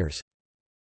destroyers.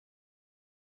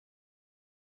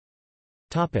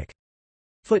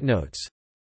 Footnotes.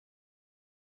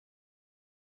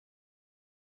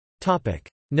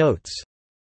 Notes.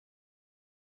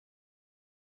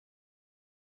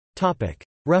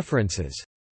 References.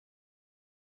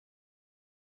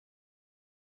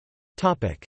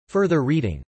 Further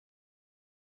reading.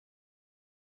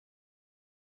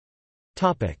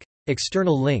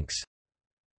 External links.